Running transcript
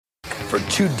For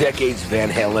 2 decades, Van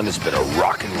Halen has been a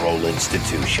rock and roll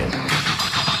institution.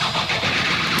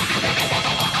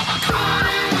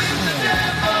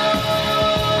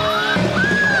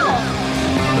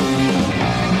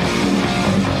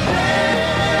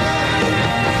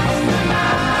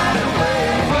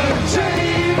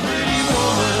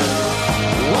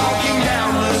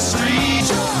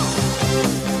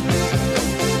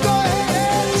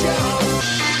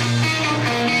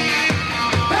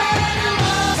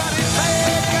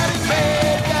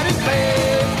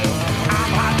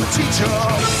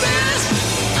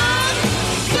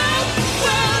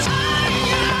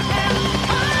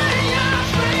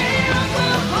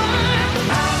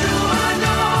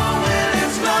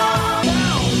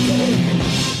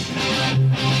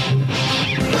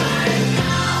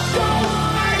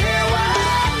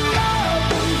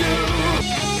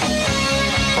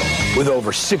 With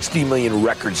over 60 million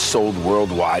records sold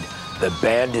worldwide, the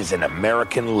band is an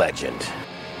American legend.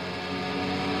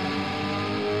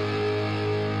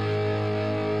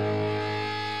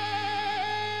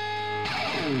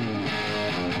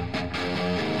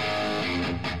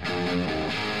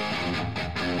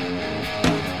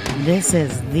 This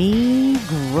is the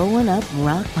Growing Up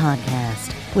Rock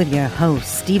Podcast with your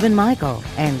hosts, Stephen Michael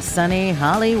and Sonny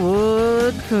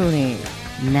Hollywood Cooney.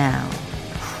 Now,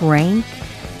 crank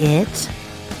it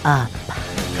up.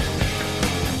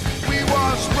 We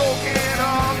was broken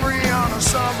hungry on a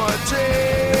summer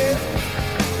day.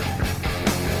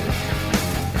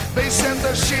 They sent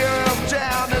the sheriff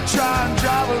down to try and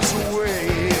drive us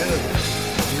away.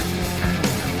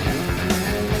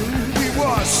 We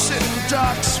was sitting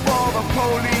ducks for the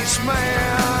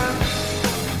policeman.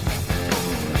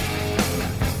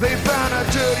 They found a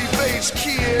dirty-faced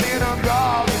kid in a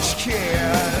garbage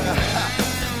can.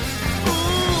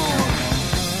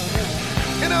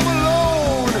 And I'm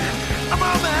alone, I'm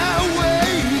on my way.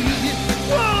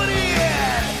 Oh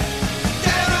yeah,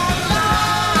 dead or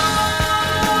alive,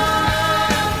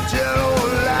 dead or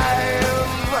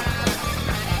alive.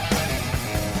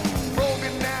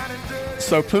 Broken down and dirty.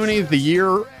 So, Pooney, the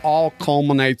year all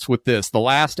culminates with this, the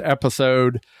last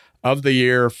episode of the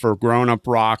year for Grown Up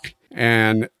Rock,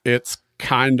 and it's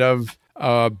kind of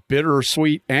a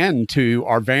bittersweet end to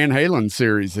our Van Halen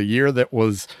series, a year that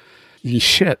was...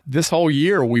 Shit, this whole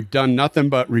year we've done nothing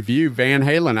but review Van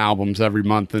Halen albums every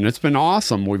month, and it's been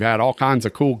awesome. We've had all kinds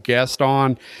of cool guests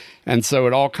on, and so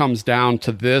it all comes down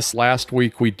to this. Last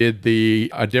week we did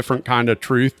A Different Kind of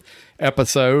Truth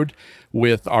episode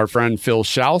with our friend Phil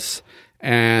Schaus,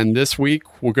 and this week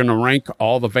we're going to rank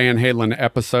all the Van Halen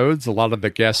episodes. A lot of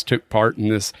the guests took part in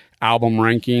this album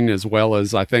ranking, as well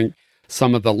as, I think,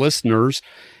 some of the listeners.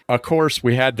 Of course,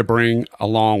 we had to bring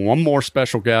along one more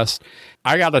special guest.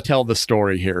 I got to tell the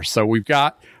story here. So we've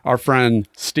got our friend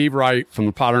Steve Wright from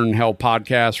the Potter and Hell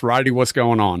podcast. Righty, what's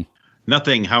going on?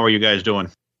 Nothing. How are you guys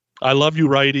doing? I love you,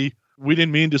 Righty. We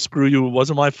didn't mean to screw you. It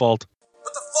wasn't my fault.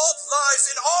 But the fault lies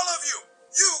in all of you.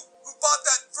 You who bought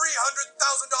that $300,000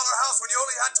 house when you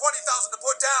only had $20,000 to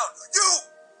put down. You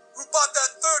who bought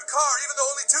that third car even though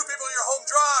only 2 people in your home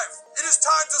drive. It is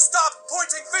time to stop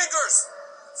pointing fingers.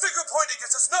 Finger pointing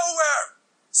gets us nowhere.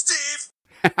 Steve.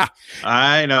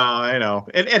 I know.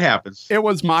 It happens. It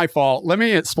was my fault. Let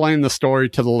me explain the story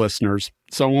to the listeners.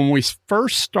 So when we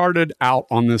first started out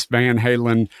on this Van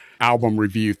Halen album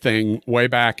review thing way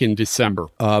back in December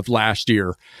of last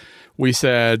year, we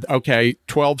said, okay,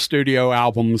 12 studio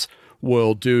albums.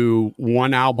 We'll do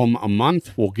 1 album a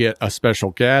month. We'll get a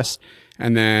special guest.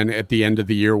 And then at the end of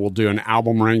the year, we'll do an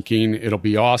album ranking. It'll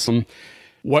be awesome.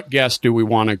 What guests do we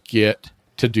want to get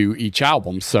to do each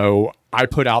album? So I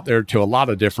put out there to a lot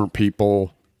of different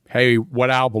people, hey, what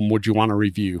album would you want to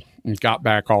review? And got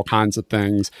back all kinds of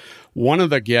things. One of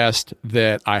the guests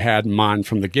that I had in mind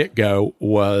from the get-go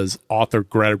was author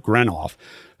Greg Grenoff,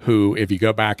 who, if you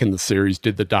go back in the series,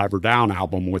 did the Diver Down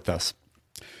album with us.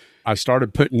 I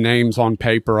started putting names on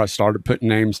paper. I started putting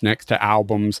names next to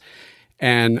albums.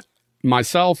 And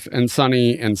myself and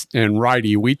Sonny and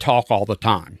Righty, we talk all the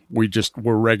time.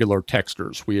 We're regular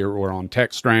texters. We're on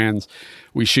text strands.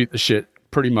 We shoot the shit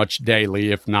pretty much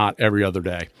daily, if not every other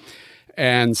day.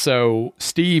 And so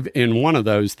Steve, in one of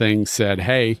those things, said,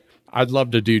 hey, I'd love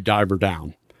to do Diver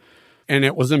Down. And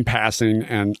it was in passing,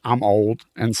 and I'm old.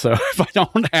 And so if I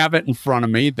don't have it in front of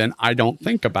me, then I don't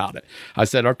think about it. I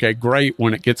said, okay, great.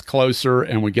 When it gets closer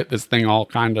and we get this thing all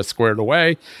kind of squared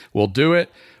away, we'll do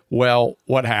it. Well,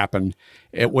 what happened?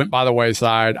 It went by the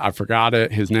wayside. I forgot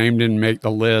it. His name didn't make the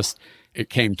list. It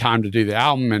came time to do the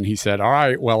album, and he said, all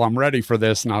right, well, I'm ready for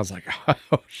this. And I was like,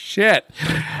 oh, shit.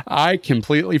 I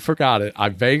completely forgot it. I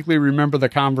vaguely remember the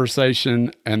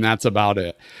conversation, and that's about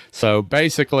it. So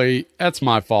basically, that's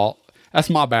my fault. That's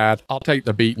my bad. I'll take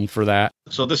the beating for that.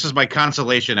 So this is my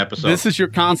consolation episode. This is your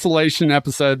consolation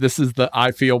episode. This is the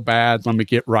I Feel Bad. Let me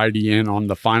get Righty in on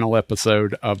the final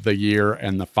episode of the year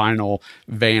and the final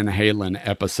Van Halen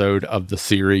episode of the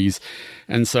series.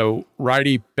 And so,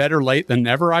 Righty, better late than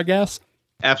never, I guess.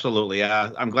 Absolutely.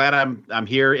 I'm glad I'm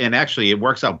here. And actually, it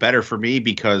works out better for me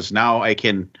because now I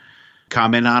can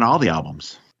comment on all the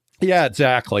albums. Yeah,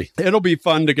 exactly. It'll be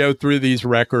fun to go through these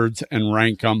records and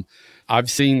rank them. I've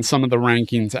seen some of the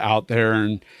rankings out there,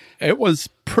 and it was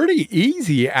pretty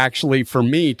easy, actually, for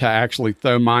me to actually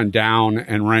throw mine down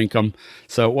and rank them.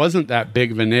 So it wasn't that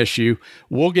big of an issue.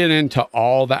 We'll get into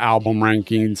all the album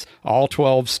rankings, all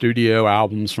 12 studio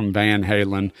albums from Van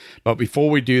Halen. But before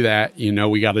we do that,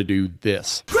 we got to do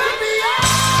this.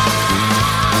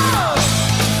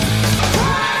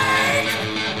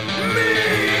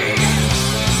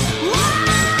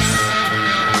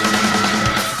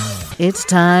 It's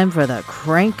time for the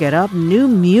Crank It Up New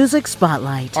Music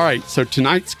Spotlight. All right, so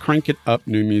tonight's Crank It Up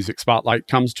New Music Spotlight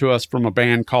comes to us from a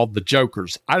band called The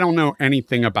Jokers. I don't know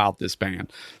anything about this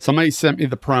band. Somebody sent me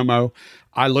the promo.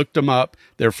 I looked them up.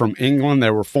 They're from England.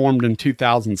 They were formed in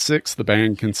 2006. The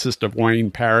band consists of Wayne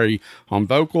Parry on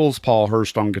vocals, Paul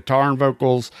Hurst on guitar and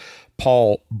vocals,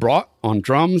 Paul Brott on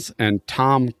drums, and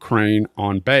Tom Crane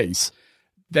on bass.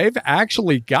 They've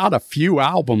actually got a few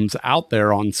albums out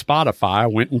there on Spotify. I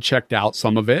went and checked out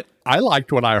some of it. I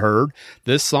liked what I heard.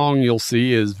 This song you'll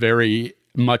see is very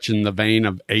much in the vein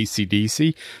of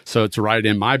AC/DC, so it's right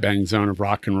in my bang zone of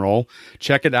rock and roll.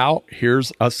 Check it out.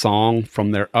 Here's a song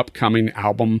from their upcoming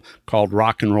album called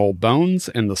Rock and Roll Bones,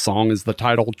 and the song is the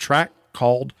title track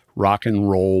called Rock and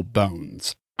Roll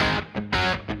Bones.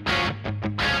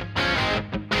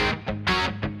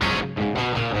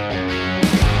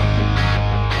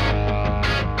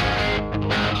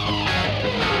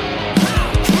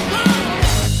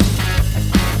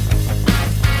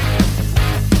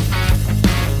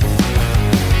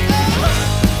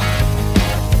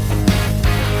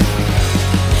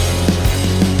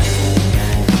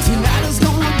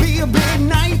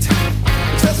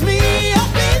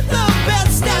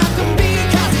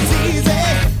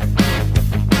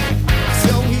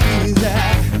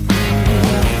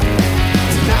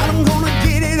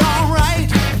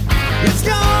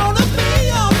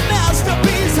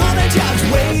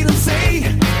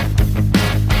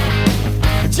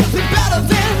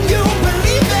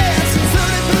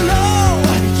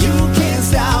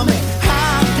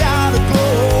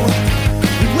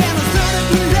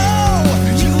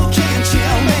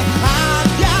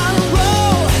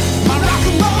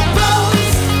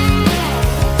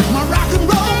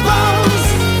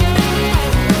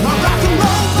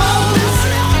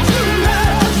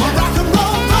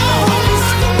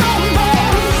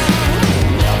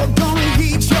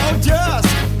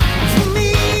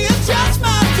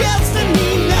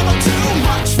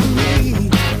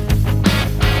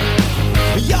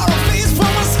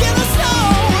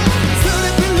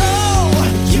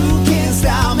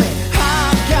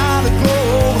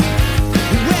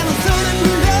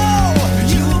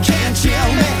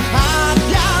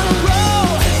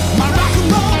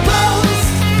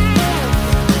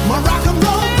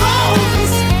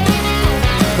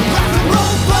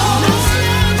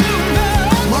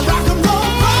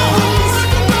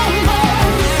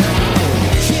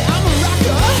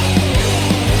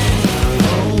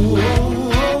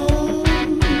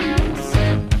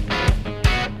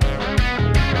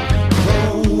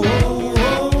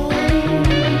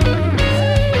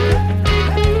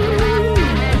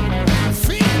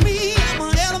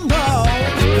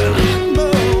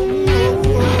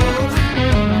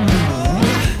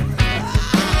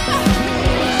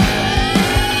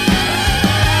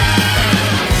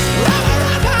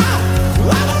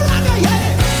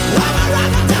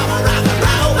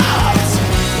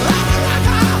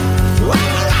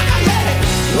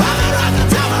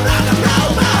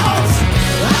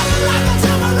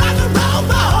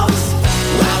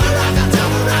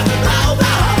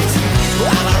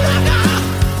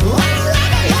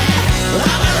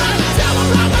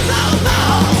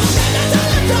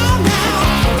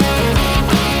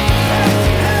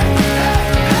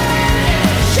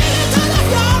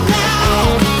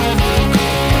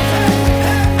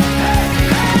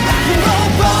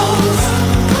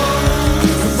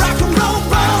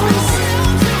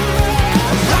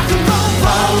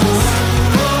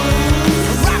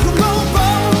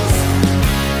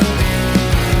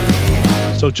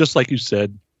 So just like you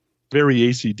said, very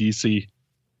AC/DC.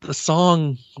 The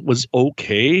song was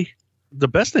okay. The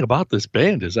best thing about this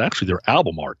band is actually their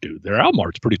album art, dude. Their album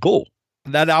art's pretty cool.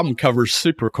 That album cover's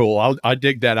super cool. I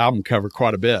dig that album cover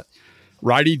quite a bit.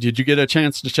 Righty, did you get a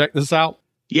chance to check this out?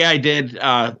 Yeah, I did.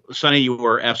 Sonny, you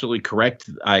were absolutely correct.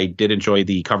 I did enjoy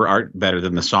the cover art better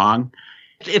than the song.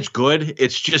 It's good.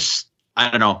 It's just, I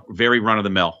don't know, very run of the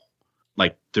mill.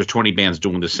 Like there's 20 bands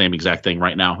doing the same exact thing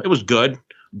right now. It was good,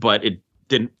 but it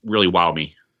didn't really wow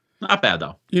me. Not bad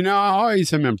though. You know, I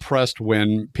always am impressed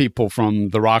when people from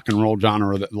the rock and roll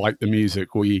genre that like the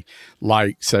music we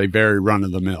like say very run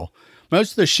of the mill.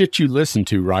 Most of the shit you listen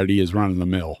to, Righty, is run of the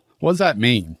mill. What does that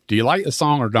mean? Do you like the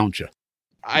song or don't you?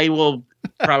 I will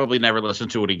probably never listen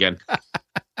to it again.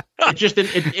 It just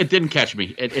it didn't catch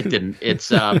me. It didn't.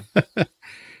 It's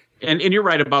and you're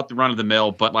right about the run of the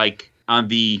mill, but like on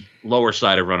the lower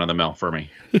side of run of the mill for me.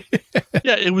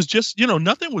 Yeah, it was just,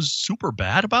 nothing was super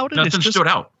bad about it. Nothing stood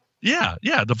out. Yeah.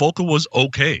 The vocal was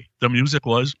okay. The music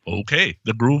was okay.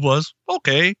 The groove was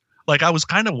okay. Like I was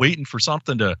kind of waiting for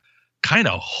something to kind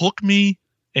of hook me,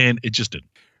 and it just didn't.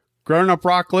 Grown Up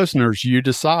Rock listeners, you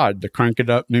decide. The Crank It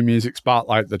Up New Music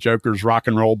Spotlight, the Joker's Rock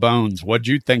and Roll Bones. What'd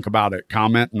you think about it?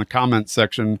 Comment in the comments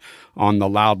section on the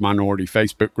Loud Minority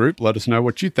Facebook group. Let us know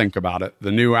what you think about it.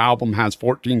 The new album has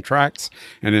 14 tracks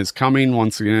and is coming.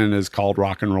 Once again, is called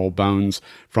Rock and Roll Bones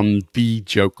from the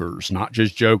Jokers. Not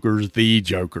just Jokers, the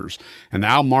Jokers. And the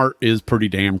album art is pretty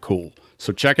damn cool.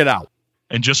 So check it out.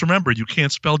 And just remember, you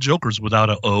can't spell Jokers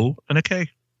without an O and a K.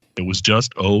 It was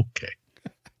just okay.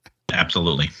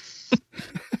 Absolutely.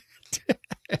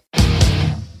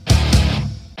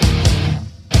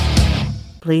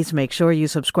 Please make sure you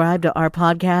subscribe to our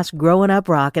podcast, Growing Up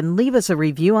Rock, and leave us a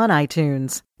review on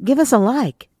iTunes. Give us a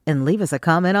like and leave us a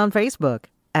comment on Facebook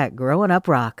at Growing Up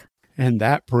Rock. And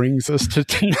that brings us to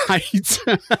tonight's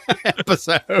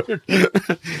episode.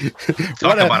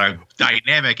 Talk about a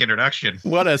dynamic introduction.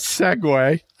 What a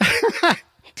segue.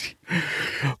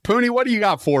 Pooney, what do you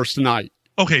got for us tonight?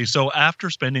 Okay, so after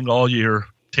spending all year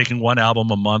taking one album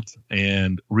a month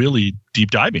and really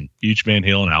deep diving each Van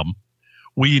Halen album,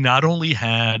 we not only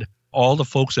had all the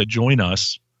folks that join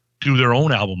us do their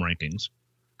own album rankings,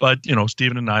 but,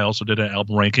 Steven and I also did an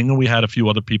album ranking, and we had a few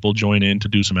other people join in to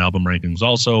do some album rankings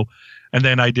also. And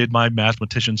then I did my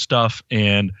mathematician stuff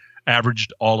and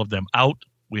averaged all of them out.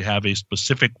 We have a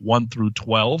specific 1 through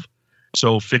 12.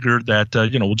 So figured that,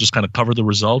 we'll just kind of cover the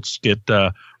results, get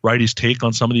Righty's take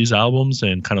on some of these albums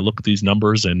and kind of look at these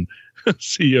numbers and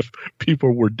see if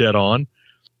people were dead on.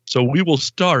 So we will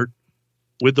start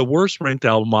with the worst ranked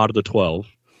album out of the 12,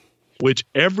 which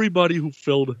everybody who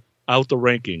filled out the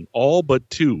ranking, all but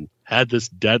 2, had this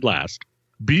dead last.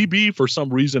 BB, for some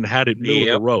reason, had it middle of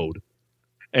the road.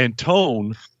 And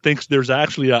Tone thinks there's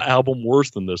actually an album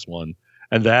worse than this one,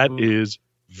 and that is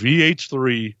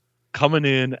VH3 coming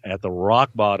in at the rock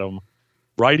bottom.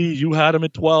 Righty, you had him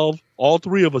at 12. All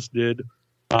 3 of us did.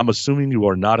 I'm assuming you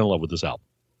are not in love with this album.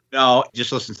 No,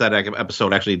 just listened to that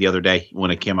episode actually the other day when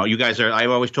it came out. You guys are,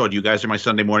 I've always told you guys are my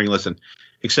Sunday morning listen,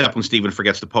 except when Steven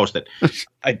forgets to post it.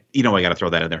 I got to throw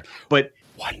that in there. But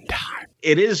one time.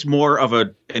 It is more of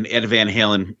an Ed Van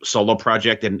Halen solo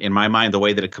project. And in my mind, the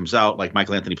way that it comes out, like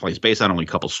Michael Anthony plays bass on only a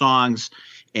couple songs,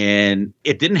 and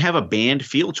it didn't have a band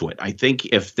feel to it. I think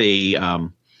if they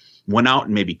went out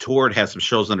and maybe toured, had some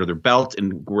shows under their belt,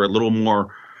 and were a little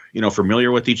more,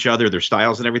 familiar with each other, their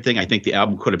styles and everything, I think the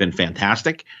album could have been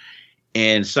fantastic.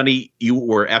 And Sonny, you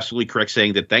were absolutely correct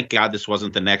saying that thank God this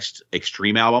wasn't the next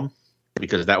Extreme album,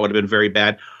 because that would have been very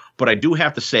bad. But I do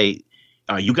have to say,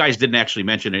 you guys didn't actually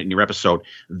mention it in your episode.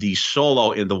 The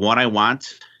solo in The One I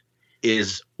Want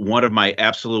is one of my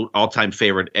absolute all-time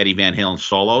favorite Eddie Van Halen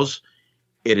solos.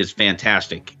 It is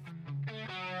fantastic.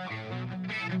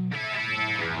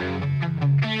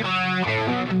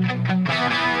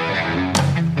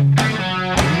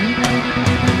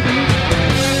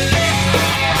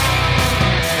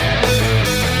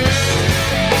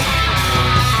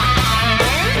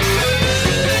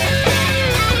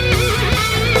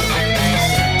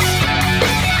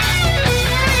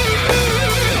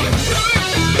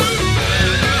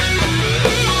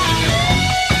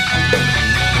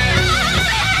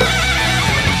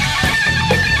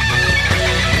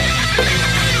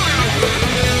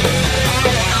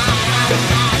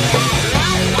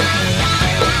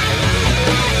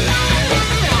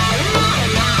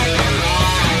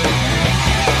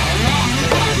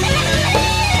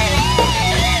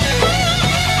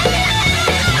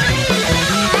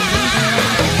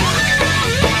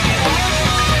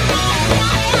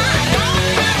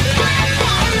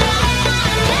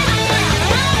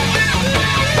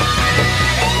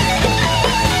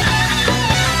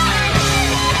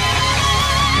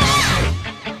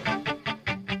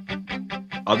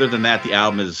 Other than that, the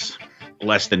album is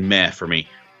less than meh for me.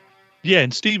 Yeah,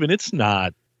 and Steven, it's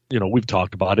not, we've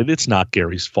talked about it. It's not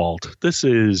Gary's fault. This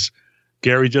is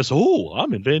Gary just,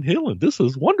 I'm in Van Halen. This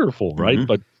is wonderful, right? Mm-hmm.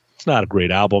 But it's not a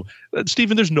great album.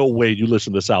 Stephen, there's no way you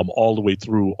listen to this album all the way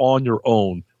through on your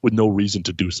own with no reason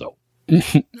to do so.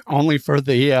 Only for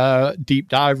the deep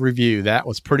dive review. That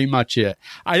was pretty much it.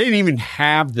 I didn't even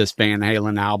have this Van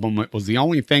Halen album. It was the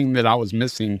only thing that I was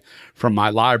missing from my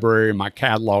library and my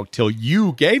catalog till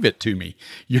you gave it to me.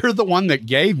 You're the one that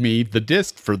gave me the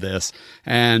disc for this.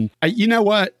 And you know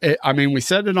what? We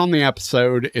said it on the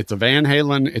episode. It's a Van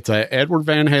Halen. It's a Edward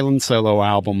Van Halen solo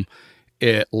album.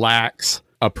 It lacks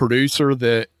a producer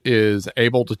that is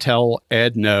able to tell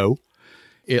Ed no.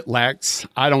 It lacks,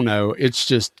 I don't know.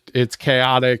 It's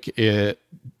chaotic.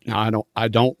 I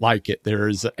don't like it.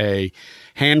 There's a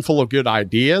handful of good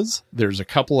ideas. There's a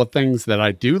couple of things that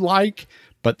I do like,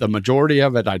 but the majority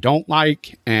of it I don't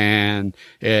like. And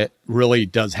it really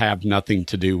does have nothing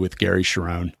to do with Gary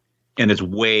Cherone. And it's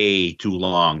way too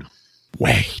long.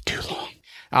 Way too long.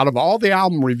 Out of all the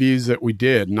album reviews that we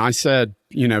did, and I said,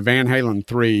 Van Halen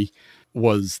 3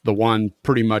 was the one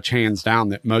pretty much hands down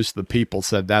that most of the people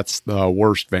said that's the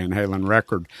worst Van Halen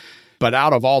record. But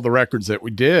out of all the records that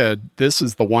we did, this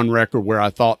is the one record where I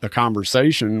thought the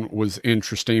conversation was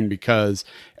interesting because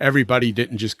everybody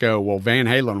didn't just go, well, Van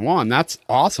Halen 1, that's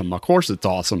awesome. Of course it's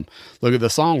awesome. Look at the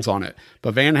songs on it.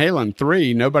 But Van Halen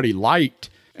 3, nobody liked.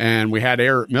 And we had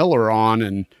Eric Miller on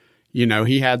and,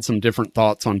 he had some different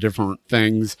thoughts on different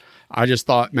things. I just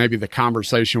thought maybe the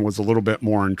conversation was a little bit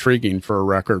more intriguing for a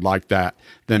record like that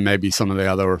than maybe some of the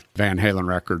other Van Halen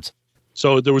records.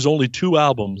 So there was only 2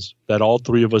 albums that all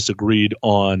 3 of us agreed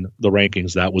on the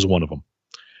rankings. That was one of them.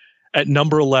 At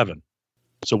number 11.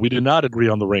 So we did not agree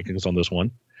on the rankings on this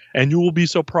one. And you will be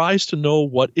surprised to know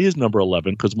what is number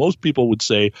 11, because most people would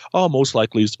say, most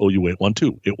likely it's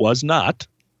OU812. It was not.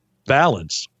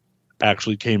 Balance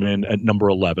actually came in at number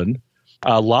 11.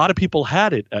 A lot of people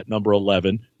had it at number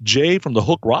 11. Jay from the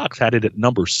Hook Rocks had it at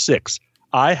number 6.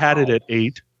 I had it at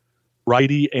 8.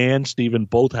 Righty and Steven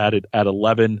both had it at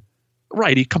 11.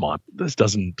 Righty, come on. This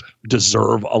doesn't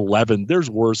deserve 11. There's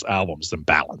worse albums than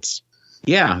Balance.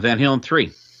 Yeah, Van Halen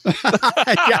 3.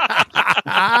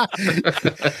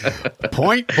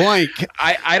 Point blank.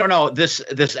 I don't know.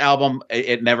 This album,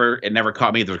 it never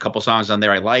caught me. There's a couple songs on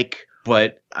there I like,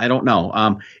 but I don't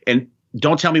know. And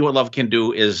Don't Tell Me What Love Can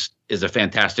Do is a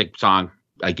fantastic song.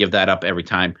 I give that up every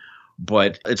time.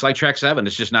 But it's like track 7.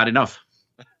 It's just not enough.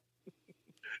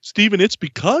 Steven, it's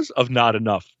because of not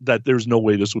enough that there's no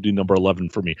way this would be number 11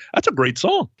 for me. That's a great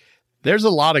song. There's a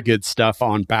lot of good stuff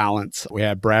on Balance. We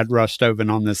had Brad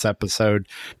Rustoven on this episode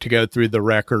to go through the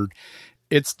record.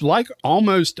 It's like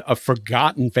almost a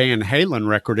forgotten Van Halen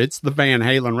record. It's the Van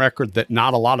Halen record that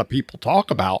not a lot of people talk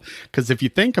about. Because if you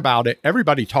think about it,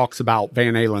 everybody talks about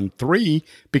Van Halen 3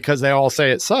 because they all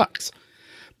say it sucks.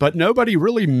 But nobody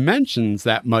really mentions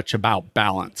that much about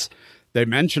Balance. They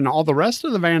mention all the rest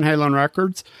of the Van Halen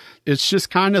records. It's just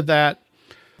kind of that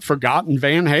forgotten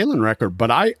Van Halen record. But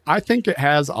I think it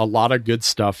has a lot of good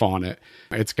stuff on it.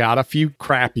 It's got a few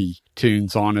crappy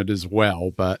tunes on it as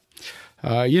well. But,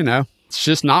 it's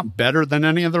just not better than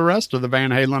any of the rest of the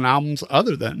Van Halen albums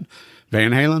other than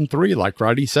Van Halen 3, like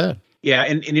Roddy said. Yeah,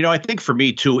 and I think for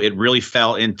me, too, it really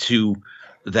fell into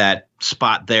that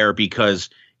spot there because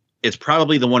it's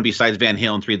probably the one besides Van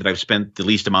Halen 3 that I've spent the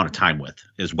least amount of time with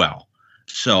as well.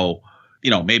 So,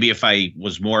 maybe if I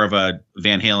was more of a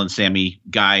Van Halen Sammy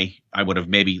guy, I would have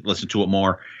maybe listened to it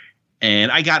more.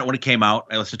 And I got it when it came out.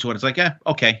 I listened to it. It's like,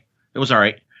 okay, it was all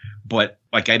right. But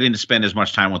I didn't spend as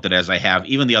much time with it as I have.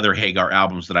 Even the other Hagar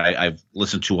albums that I've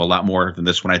listened to a lot more than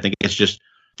this one. I think it's just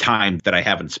time that I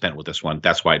haven't spent with this one.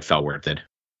 That's why it fell where it did.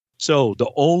 So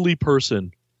the only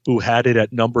person who had it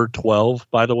at number 12,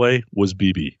 by the way, was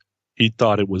BB. He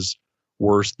thought it was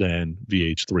worse than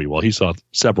VH3. Well, he saw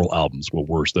several albums were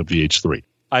worse than VH3.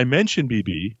 I mentioned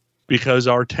BB because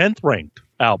our 10th ranked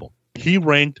album, he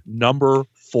ranked number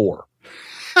 4.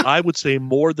 I would say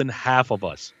more than half of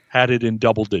us had it in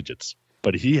double digits,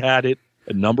 but he had it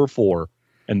at number 4,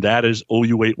 and that is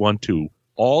OU812.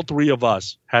 All 3 of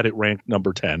us had it ranked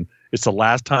number 10. It's the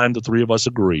last time the 3 of us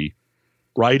agree.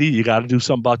 Righty, you got to do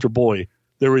something about your boy.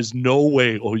 There is no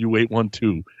way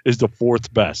OU812 is the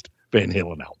 4th best Van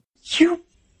Halen album. You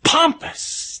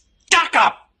pompous,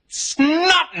 stuck-up,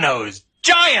 snot-nosed,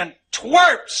 giant,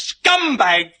 twerp,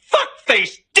 scumbag,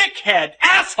 fuckface, dickhead,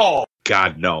 asshole!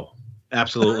 God, no.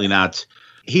 Absolutely not.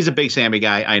 He's a big Sammy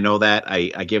guy. I know that.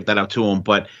 I give that up to him.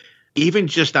 But even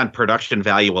just on production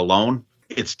value alone,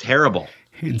 it's terrible.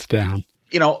 Hands down.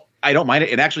 I don't mind it.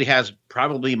 It actually has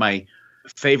probably my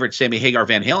favorite Sammy Hagar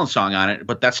Van Halen song on it,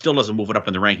 but that still doesn't move it up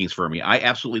in the rankings for me. I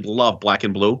absolutely love Black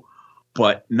and Blue,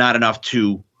 but not enough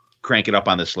to crank it up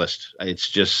on this list. It's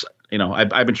just, You know,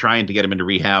 I've been trying to get him into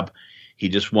rehab. He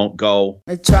just won't go.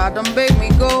 They tried to make me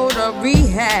go to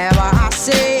rehab. I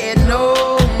said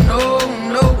no, no,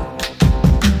 no.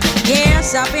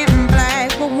 Yes, I've been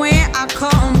black, but when I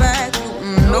come back,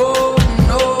 no,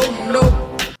 no,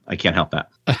 no. I can't help that.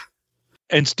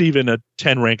 And Steven, a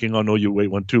 10 ranking on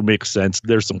OU812 makes sense.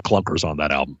 There's some clunkers on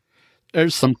that album.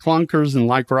 There's some clunkers, and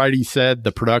like Righty said,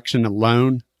 the production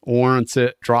alone warrants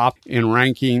it drop in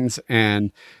rankings.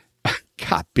 And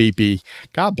God, BB,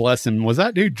 God bless him. Was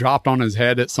that dude dropped on his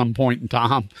head at some point in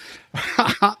time?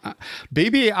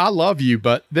 BB, I love you,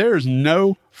 but there's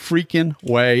no freaking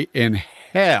way in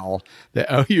hell that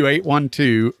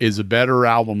OU812 is a better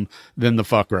album than the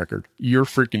Fuck record. You're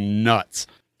freaking nuts.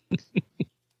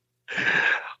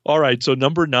 All right, so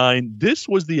number 9, this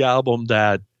was the album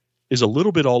that is a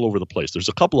little bit all over the place. There's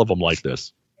a couple of them like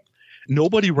this.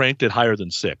 Nobody ranked it higher than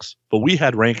 6, but we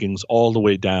had rankings all the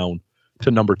way down to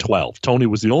number 12. Tony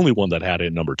was the only one that had it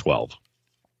at number 12.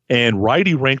 And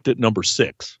Righty ranked it number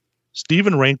 6.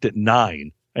 Steven ranked it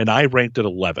 9, and I ranked it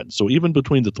 11. So even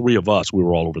between the three of us, we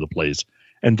were all over the place.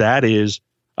 And that is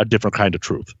a different kind of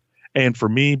truth. And for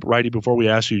me, Righty, before we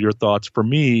ask you your thoughts, for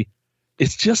me,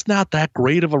 it's just not that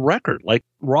great of a record. Like,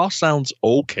 Raw sounds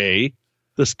okay.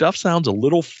 The stuff sounds a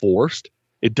little forced.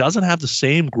 It doesn't have the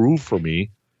same groove for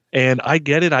me. And I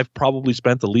get it. I've probably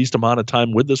spent the least amount of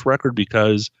time with this record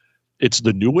because it's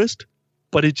the newest,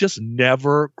 but it just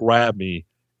never grabbed me.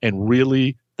 And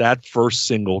really, that first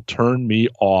single turned me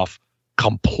off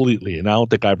completely. And I don't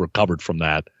think I've recovered from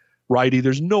that. Righty,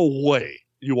 there's no way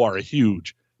you are a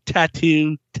huge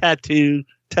tattoo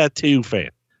fan.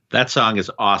 That song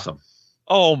is awesome.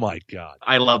 Oh, my God.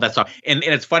 I love that song. And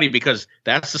it's funny because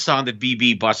that's the song that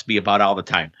BB busts me about all the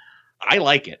time. I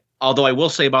like it. Although I will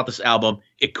say about this album,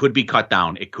 it could be cut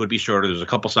down. It could be shorter. There's a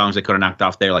couple songs I could have knocked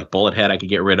off there, like Bullet Head I could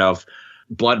get rid of.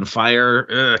 Blood and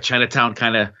Fire, Chinatown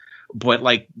kind of. But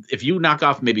like if you knock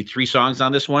off maybe 3 songs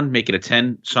on this one, make it a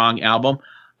 10-song album,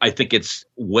 I think it's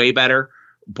way better.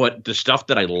 But the stuff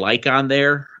that I like on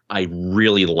there, I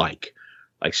really like.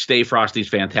 Like Stay Frosty's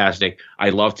fantastic.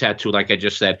 I love Tattoo, like I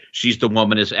just said. She's the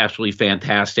Woman is absolutely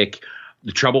fantastic.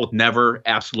 The Trouble with Never,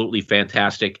 absolutely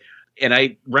fantastic. And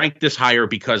I rank this higher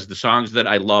because the songs that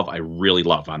I love, I really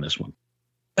love on this one.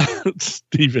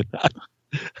 Steven,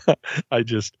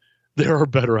 there are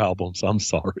better albums. I'm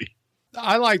sorry.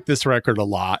 I like this record a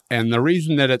lot. And the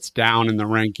reason that it's down in the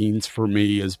rankings for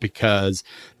me is because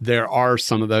there are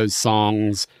some of those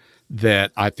songs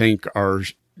that I think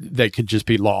they could just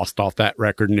be lost off that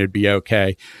record and it'd be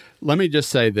okay. Let me just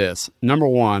say this. Number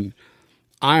 1,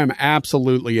 I am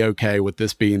absolutely okay with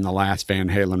this being the last Van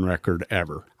Halen record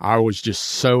ever. I was just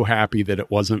so happy that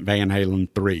it wasn't Van Halen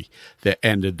 3 that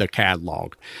ended the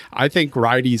catalog. I think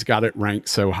Righty's got it ranked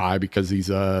so high because he's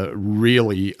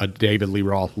really a David Lee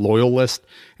Roth loyalist,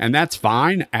 and that's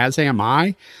fine, as am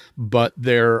I, but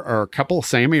there are a couple of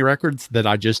Sammy records that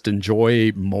I just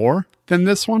enjoy more than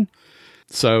this one.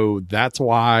 So that's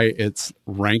why it's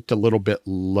ranked a little bit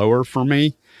lower for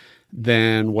me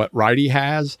than what Righty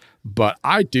has. But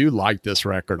I do like this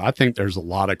record. I think there's a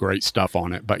lot of great stuff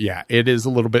on it. But yeah, it is a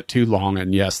little bit too long.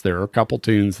 And yes, there are a couple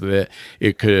tunes that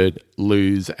it could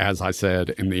lose, as I said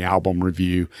in the album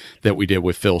review that we did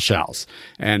with Phil Schaus.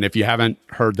 And if you haven't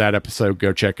heard that episode,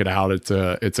 go check it out.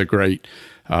 It's a great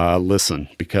listen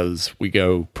because we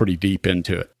go pretty deep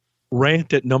into it.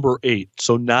 Ranked at number 8.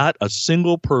 So not a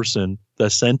single person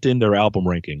that sent in their album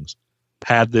rankings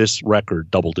had this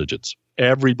record double digits.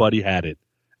 Everybody had it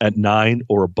at 9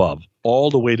 or above,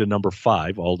 all the way to number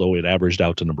 5, although it averaged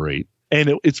out to number 8.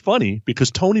 And it's funny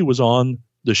because Tony was on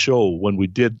the show when we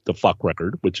did the Fuck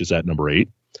record, which is at number 8.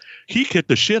 He kicked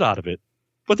the shit out of it,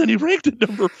 but then he ranked it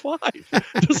number 5,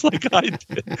 just like I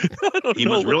did. He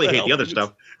must really hate the other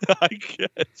stuff. I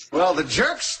guess. Well, the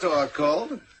jerk store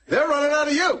called. They're running out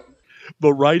of you.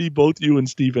 But Righty, both you and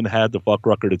Steven had the Fuck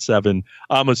record at 7.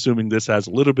 I'm assuming this has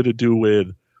a little bit to do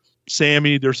with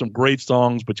Sammy. There's some great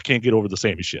songs, but you can't get over the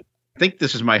Sammy shit. I think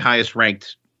this is my highest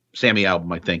ranked Sammy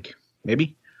album, I think.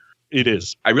 Maybe? It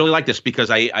is. I really like this because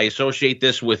I associate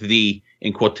this with the,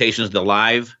 in quotations, the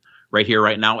live Right Here,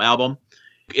 Right Now album.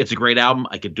 It's a great album.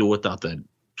 I could do without the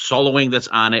soloing that's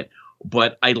on it,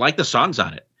 but I like the songs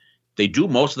on it. They do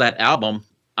most of that album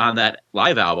on that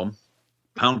live album.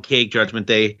 Pound Cake, Judgment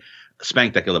Day,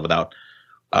 Spanked I could live without.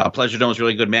 Pleasure Dome is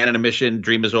really good. Man in a Mission,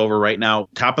 Dream is Over right now.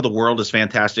 Top of the World is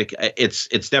fantastic. It's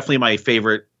definitely my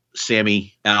favorite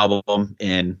Sammy album,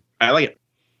 and I like it.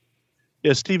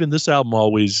 Yeah, Steven, this album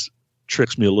always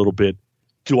tricks me a little bit.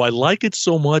 Do I like it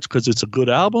so much because it's a good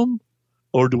album,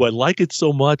 or do I like it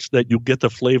so much that you get the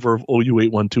flavor of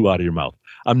OU812 out of your mouth?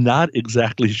 I'm not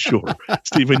exactly sure.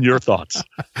 Stephen, your thoughts?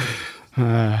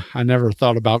 I never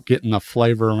thought about getting the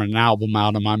flavor of an album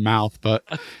out of my mouth, but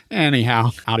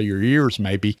anyhow, out of your ears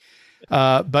maybe.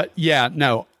 But yeah,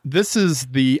 no, this is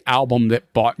the album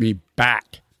that brought me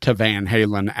back to Van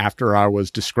Halen after I was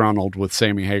disgruntled with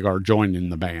Sammy Hagar joining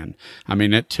the band. I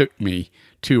mean, it took me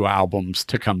 2 albums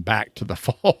to come back to the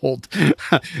fold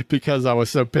because I was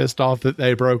so pissed off that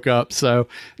they broke up. So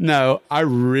no, I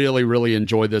really, really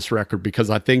enjoy this record because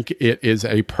I think it is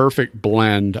a perfect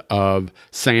blend of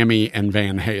Sammy and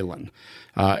Van Halen.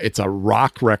 It's a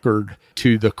rock record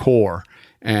to the core,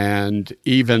 and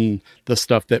even the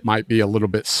stuff that might be a little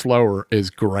bit slower is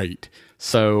great.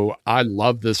 So I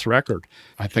love this record.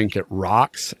 I think it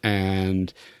rocks.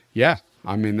 And yeah,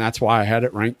 I mean, that's why I had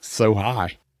it ranked so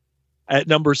high. At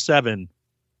number 7,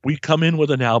 we come in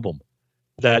with an album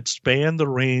that spanned the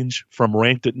range from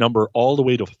ranked at number all the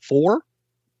way to 4,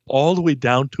 all the way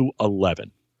down to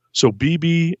 11. So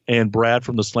BB and Brad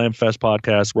from the Slam Fest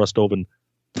podcast, Russ Tobin,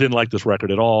 didn't like this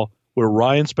record at all. Where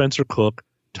Ryan Spencer Cook,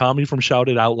 Tommy from Shout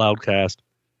It Out Loudcast,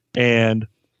 and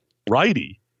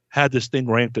Righty had this thing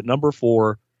ranked at number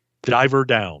 4, Diver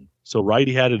Down. So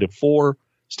Righty had it at 4,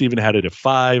 Stephen had it at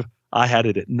 5, I had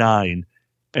it at 9.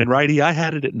 And Righty, I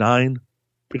had it at 9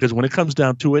 because when it comes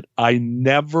down to it, I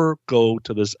never go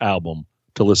to this album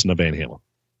to listen to Van Halen.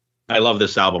 I love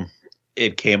this album.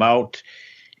 It came out,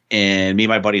 and me and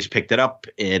my buddies picked it up,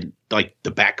 and like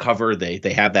the back cover, they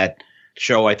have that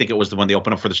show. I think it was the one they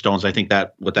opened up for the Stones. I think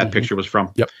that what that picture was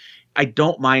from. Yep. I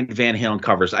don't mind Van Halen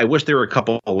covers. I wish there were a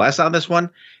couple less on this one.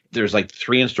 There's like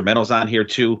 3 instrumentals on here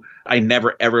too. I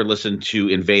never ever listened to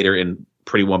Invader and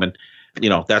Pretty Woman. You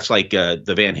know, that's like the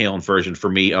Van Halen version for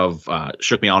me of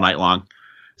Shook Me All Night Long.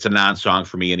 It's a non-song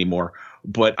for me anymore.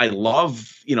 But I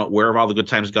love, you know, Where Have All the Good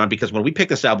Times Gone? Because when we picked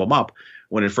this album up,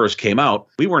 when it first came out,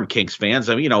 we weren't Kinks fans.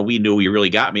 I mean, you know, we knew You Really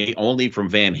Got Me only from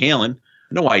Van Halen.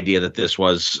 No idea that this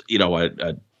was, you know,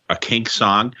 a Kinks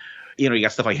song. You know, you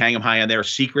got stuff like Hang 'em High on there,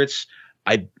 Secrets.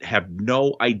 I have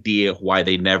no idea why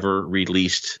they never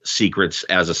released Secrets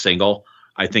as a single.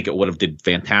 I think it would have did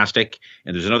fantastic.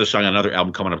 And there's another song on another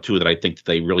album coming up too that I think that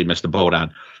they really missed the boat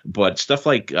on. But stuff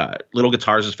like Little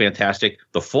Guitars is fantastic.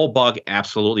 The Full Bug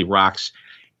absolutely rocks.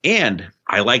 And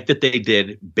I like that they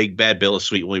did Big Bad Bill of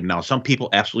Sweet William. Now, some people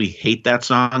absolutely hate that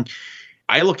song.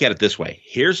 I look at it this way.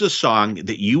 Here's a song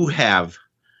that you have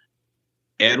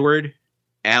Edward,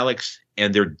 Alex,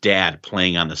 and their dad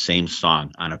playing on the same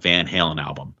song on a Van Halen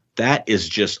album. That is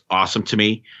just awesome to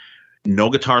me.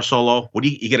 No guitar solo. What do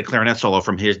you get a clarinet solo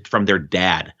from their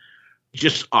dad?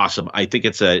 Just awesome. I think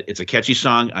it's a catchy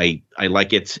song. I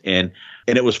like it, and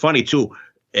it was funny too.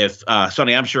 If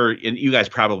Sonny, I'm sure you guys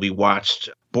probably watched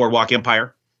Boardwalk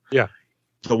Empire. Yeah.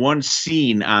 The one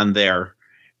scene on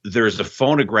there's a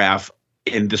phonograph,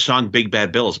 and the song Big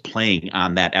Bad Bill is playing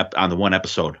on on the one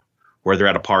episode where they're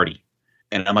at a party.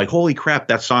 And I'm like, holy crap,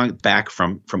 that song back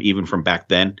from back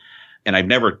then. And I've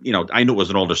never, you know, I knew it was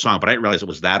an older song, but I didn't realize it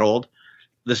was that old.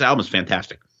 This album is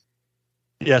fantastic.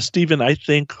 Yeah, Stephen, I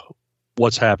think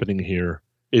what's happening here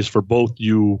is for both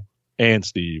you and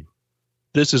Steve,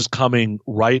 this is coming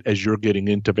right as you're getting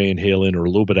into Van Halen or a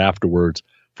little bit afterwards.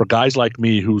 For guys like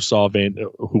me who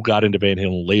got into Van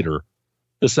Halen later,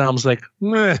 this sounds like,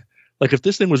 meh. Like if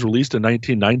this thing was released in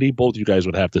 1990, both you guys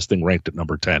would have this thing ranked at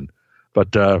number 10.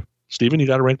 But Stephen, you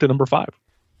got it ranked at number 5.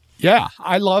 Yeah,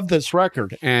 I love this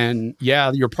record. And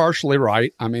yeah, you're partially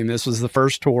right. I mean, this was the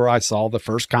first tour I saw, the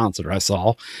first concert I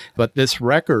saw. But this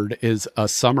record is a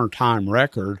summertime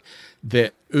record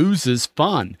that oozes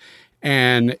fun.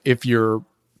 And if you're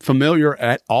familiar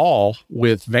at all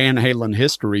with Van Halen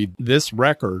history, this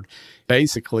record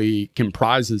basically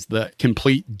comprises the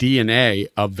complete DNA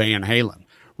of Van Halen.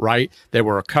 Right? They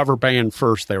were a cover band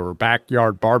first. They were a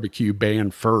backyard barbecue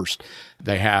band first.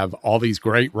 They have all these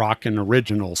great rock and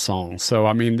original songs. So,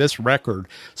 I mean, this record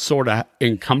sort of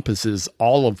encompasses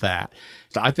all of that.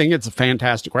 I think it's a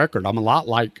fantastic record. I'm a lot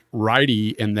like Righty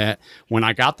in that when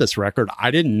I got this record, I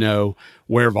didn't know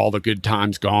Where Have All the Good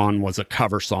Times Gone was a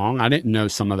cover song. I didn't know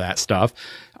some of that stuff.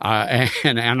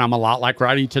 And I'm a lot like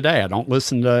Righty today. I don't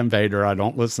listen to Invader. I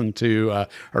don't listen to,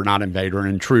 or not Invader,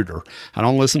 Intruder. I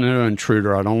don't listen to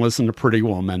Intruder. I don't listen to Pretty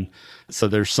Woman. So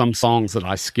there's some songs that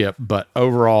I skip, but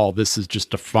overall, this is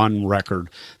just a fun record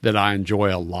that I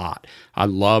enjoy a lot. I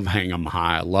love Hang 'em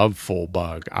High. I love Full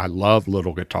Bug. I love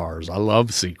Little Guitars. I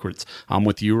love Secrets. I'm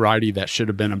with you, Righty. That should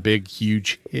have been a big,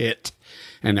 huge hit,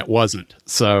 and it wasn't.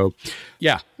 So,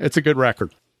 yeah, it's a good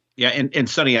record. Yeah, and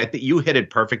Sonny, I think you hit it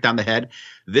perfect on the head.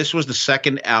 This was the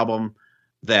second album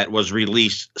that was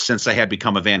released since I had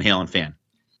become a Van Halen fan.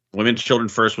 Women, Children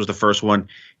First was the first one,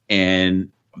 and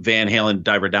Van Halen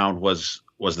Diver Down was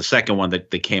the second one that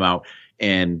came out.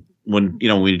 And when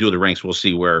we do the ranks, we'll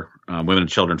see where Women and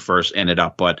Children First ended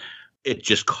up. But it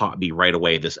just caught me right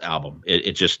away, this album.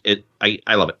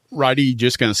 I love it. Righty, you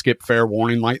just going to skip Fair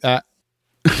Warning like that?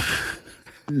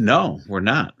 No, we're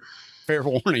not. Fair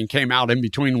Warning came out in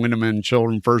between Women and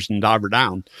Children First and Diver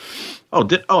Down.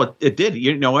 It did.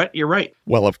 You know what? You're right.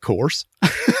 Well, of course.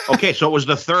 Okay, so it was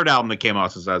the third album that came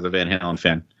out since I was a Van Halen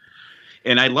fan.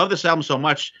 And I love this album so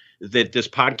much that this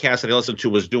podcast that I listened to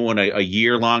was doing a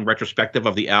year-long retrospective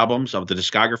of the albums, of the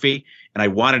discography. And I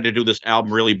wanted to do this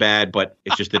album really bad, but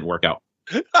it just didn't work out.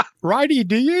 Righty,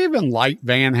 do you even like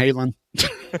Van Halen?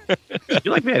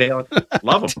 You like Van Halen?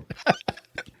 Love him.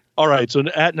 All right, so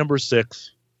at number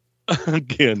 6,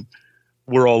 again,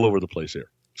 we're all over the place here.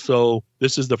 So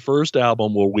this is the first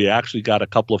album where we actually got a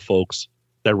couple of folks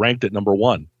that ranked at number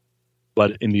 1.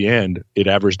 But in the end, it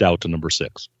averaged out to number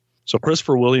 6. So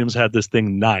Christopher Williams had this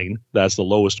thing 9. That's the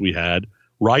lowest we had.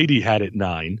 Righty had it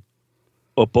 9.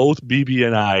 But both BB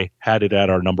and I had it at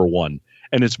our number 1.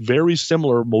 And it's very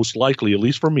similar, most likely, at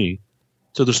least for me,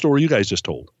 to the story you guys just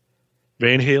told.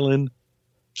 Van Halen,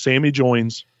 Sammy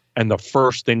joins, and the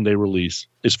first thing they release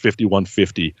is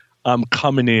 5150. I'm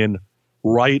coming in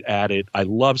right at it. I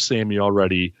love Sammy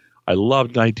already. I love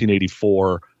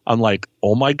 1984. I'm like,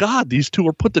 oh my God, these two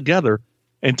are put together.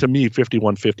 And to me,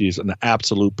 5150 is an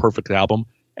absolute perfect album.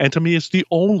 And to me, it's the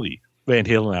only Van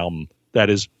Halen album that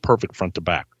is perfect front to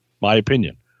back, my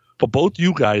opinion. But both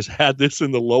you guys had this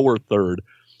in the lower third.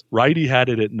 Righty had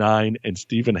it at 9 and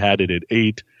Steven had it at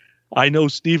 8. I know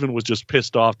Steven was just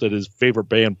pissed off that his favorite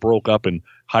band broke up and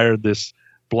hired this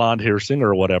blonde hair singer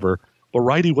or whatever. But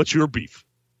Righty, what's your beef?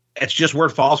 It's just where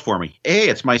it falls for me. Hey,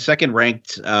 it's my second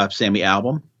ranked Sammy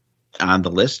album on the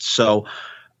list. So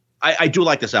I do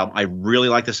like this album. I really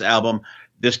like this album.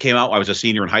 This came out, I was a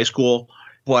senior in high school,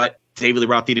 but David Lee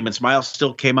Roth, Eat 'Em and Smile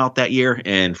still came out that year.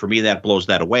 And for me, that blows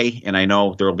that away. And I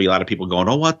know there will be a lot of people going,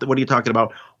 oh, what are you talking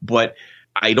about? But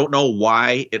I don't know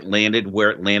why it landed where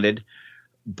it landed.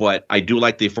 But I do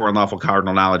like the For Unlawful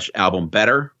Cardinal Knowledge album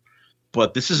better.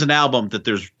 But this is an album that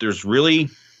there's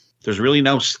really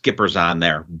no skippers on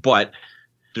there. But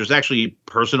there's actually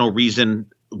personal reason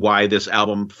why this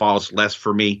album falls less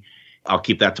for me. I'll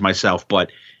keep that to myself. But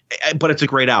it's a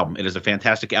great album. It is a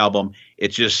fantastic album.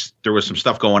 It's just there was some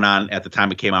stuff going on at the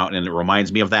time it came out, and it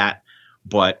reminds me of that.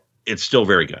 But it's still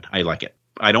very good. I like it.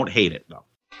 I don't hate it, though.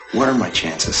 What are my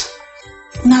chances?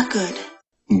 Not good.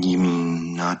 You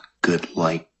mean not good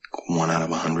like 1 out of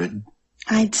 100?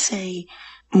 I'd say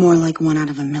more like 1 out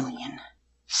of 1,000,000.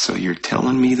 So you're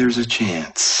telling me there's a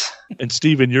chance? And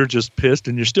Steven, you're just pissed,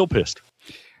 and you're still pissed.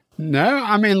 No,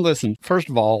 I mean, listen, first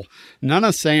of all, none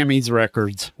of Sammy's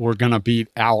records were going to beat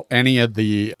out any of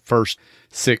the first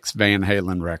 6 Van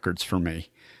Halen records for me.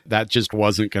 That just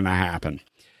wasn't going to happen.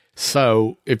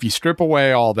 So if you strip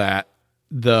away all that,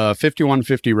 the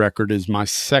 5150 record is my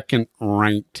second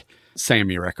ranked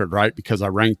Sammy record, right? Because I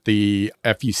ranked the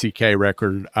FUCK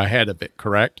record ahead of it,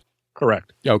 correct?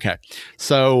 Correct. Okay.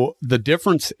 So the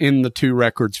difference in the two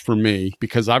records for me,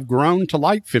 because I've grown to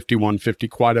like 5150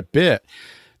 quite a bit,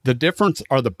 the difference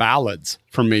are the ballads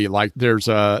for me. Like there's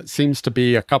seems to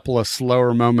be a couple of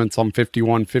slower moments on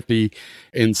 5150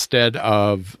 instead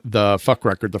of the Fuck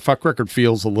record. The Fuck record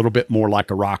feels a little bit more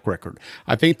like a rock record.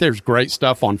 I think there's great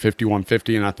stuff on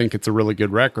 5150 and I think it's a really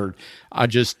good record. I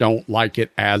just don't like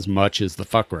it as much as the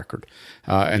Fuck record.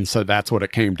 And so that's what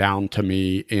it came down to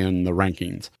me in the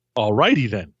rankings. All righty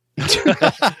then.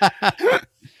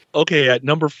 Okay, at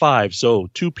number 5. So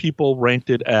 2 people ranked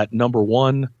it at number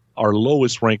 1. Our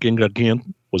lowest ranking,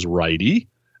 again, was Righty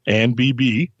and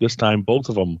BB. This time, both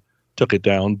of them took it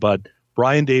down. But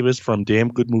Brian Davis from Damn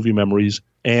Good Movie Memories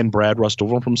and Brad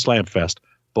Rustover from Slamfest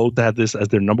both had this as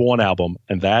their number 1 album,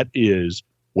 and that is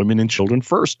Women and Children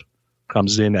First.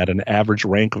 Comes in at an average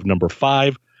rank of number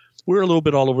 5. We're a little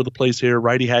bit all over the place here.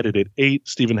 Righty had it at 8.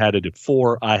 Steven had it at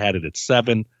 4. I had it at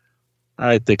 7.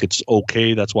 I think it's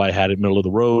okay. That's why I had it middle of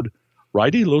the road.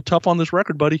 Righty, a little tough on this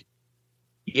record, buddy.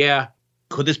 Yeah.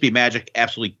 Could This Be Magic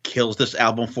absolutely kills this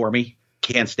album for me.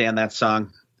 Can't stand that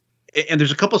song. And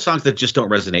there's a couple of songs that just don't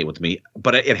resonate with me,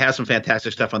 but it has some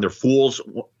fantastic stuff on there. Fools,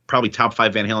 probably top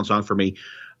 5 Van Halen song for me.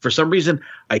 For some reason,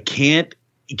 I can't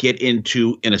get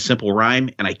into In a Simple Rhyme,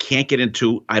 and I can't get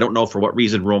into, I don't know for what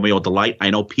reason, Romeo Delight. I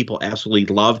know people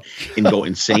absolutely love and go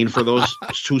insane for those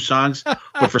 2 songs,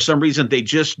 but for some reason, they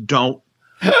just don't,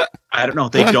 I don't know,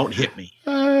 they don't hit me.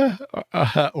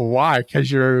 Why?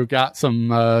 Because you got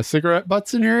some cigarette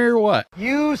butts in your ear or what?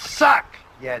 You suck,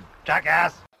 you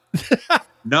jackass.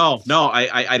 No,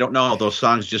 I don't know. Those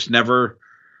songs just never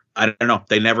I don't know.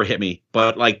 They never hit me.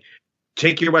 But like,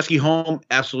 Take Your Whiskey Home,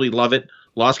 absolutely love it.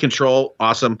 Lost Control,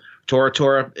 awesome. Tora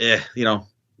Tora,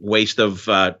 waste of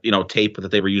tape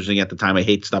that they were using at the time. I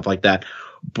hate stuff like that.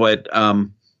 But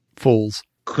Fools.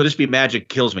 Could This Be Magic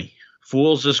kills me.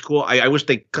 Fools is cool. I wish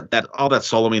they cut all that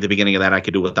soloing at the beginning of that. I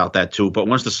could do without that too. But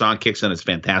once the song kicks in, it's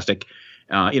fantastic.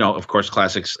 Of course,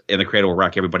 classics In the Cradle Will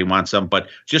Rock, everybody wants them. But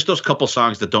just those couple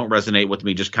songs that don't resonate with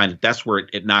me, just kind of, that's where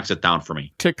it knocks it down for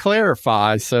me. To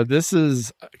clarify, so this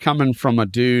is coming from a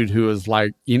dude who is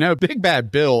like, Big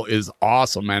Bad Bill is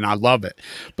awesome and I love it.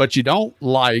 But you don't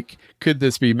like Could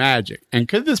This Be Magic? And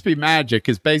Could This Be Magic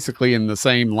is basically in the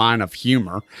same line of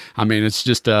humor. I mean, it's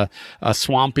just a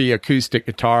swampy acoustic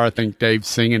guitar. I think Dave's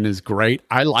singing is great.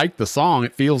 I like the song.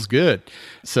 It feels good.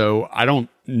 So I don't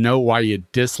know why you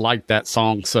dislike that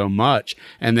song so much.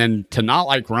 And then to not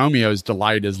like Romeo's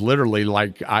Delight is literally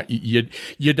like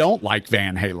you don't like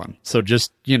Van Halen. So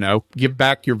just, give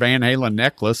back your Van Halen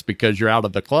necklace because you're out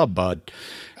of the club, bud.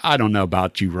 I don't know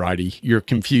about you, Righty. You're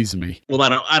confusing me. Well,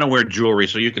 I don't wear jewelry,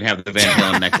 so you can have the Van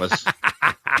Halen necklace.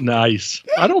 Nice.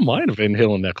 I don't mind a Van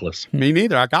Halen necklace. Me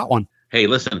neither. I got one. Hey,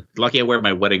 listen, lucky I wear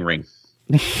my wedding ring.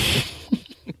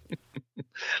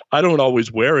 I don't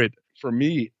always wear it. For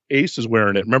me, Ace is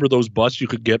wearing it. Remember those butts you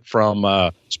could get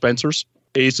from Spencer's?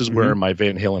 Ace is wearing my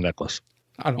Van Halen necklace.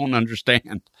 I don't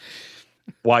understand.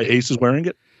 Why Ace is wearing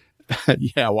it?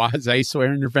 Yeah, why is Ace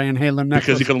wearing your Van Halen necklace?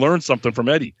 Because you can learn something from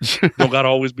Eddie. Don't got to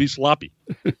always be sloppy.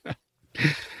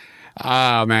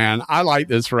 Man, I like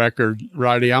this record,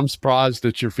 Righty. I'm surprised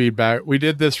at your feedback. We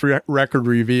did this record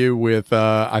review with,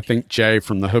 I think, Jay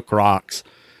from the Hook Rocks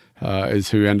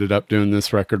is who ended up doing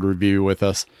this record review with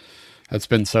us. That's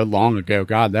been so long ago.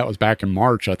 God, that was back in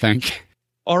March, I think.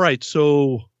 All right,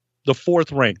 so the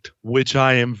fourth ranked, which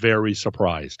I am very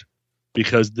surprised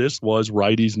because this was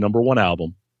Righty's number 1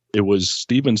 album. It was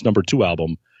Steven's number 2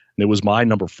 album, and it was my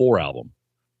number 4 album.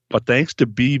 But thanks to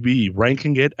BB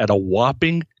ranking it at a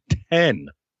whopping 10.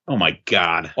 Oh, my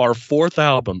God. Our 4th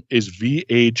album is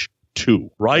VH2.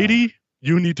 Righty,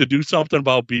 you need to do something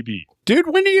about BB. Dude,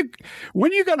 when are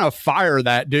you going to fire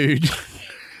that dude?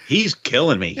 He's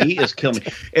killing me. He is killing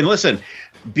me. And listen,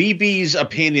 BB's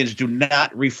opinions do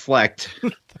not reflect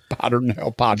the Powder and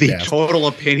Hell podcast. The total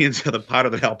opinions of the Powder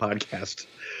and Hell podcast.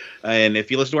 And if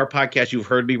you listen to our podcast, you've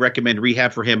heard me recommend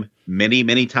Rehab for him many,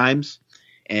 many times.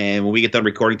 And when we get done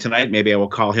recording tonight, maybe I will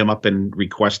call him up and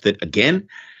request it again.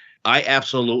 I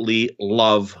absolutely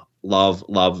love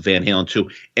Van Halen too.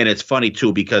 And it's funny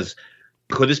too, because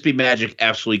Could This Be Magic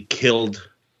absolutely killed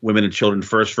Women and Children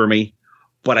First for me.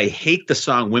 But I hate the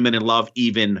song Women in Love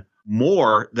even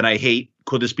more than I hate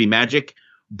Could This Be Magic.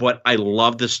 But I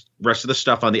love this rest of the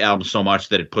stuff on the album so much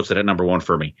that it puts it at number 1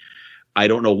 for me. I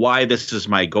don't know why this is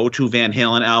my go-to Van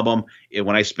Halen album.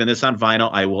 When I spin this on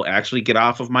vinyl, I will actually get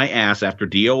off of my ass after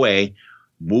DOA,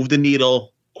 move the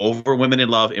needle over Women in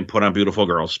Love, and put on Beautiful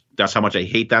Girls. That's how much I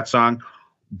hate that song,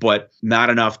 but not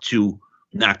enough to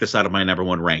knock this out of my number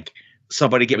 1 rank.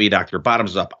 Somebody Get Me a Doctor,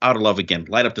 Bottoms Up, Out of Love Again,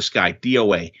 Light Up the Sky,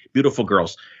 DOA, Beautiful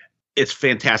Girls. It's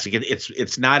fantastic.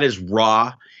 It's not as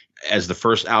raw as the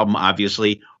first album,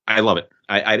 obviously. I love it.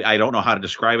 I don't know how to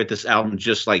describe it. This album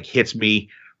just like hits me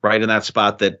right in that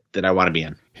spot that I want to be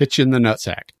in. Hit you in the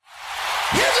nutsack.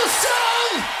 Here's a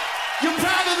song! You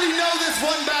probably know this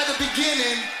one by the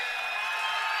beginning.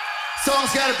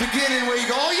 Song's got a beginning where you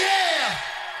go, oh yeah!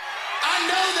 I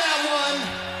know that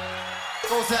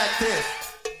one! Goes like this.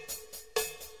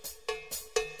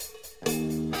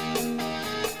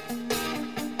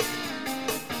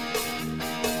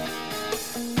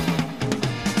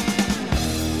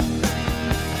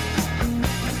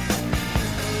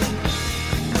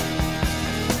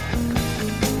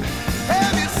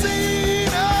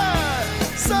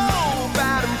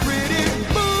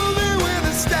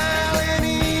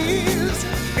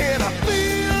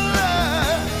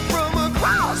 From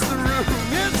across the room,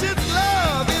 yes, it's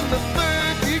love in the third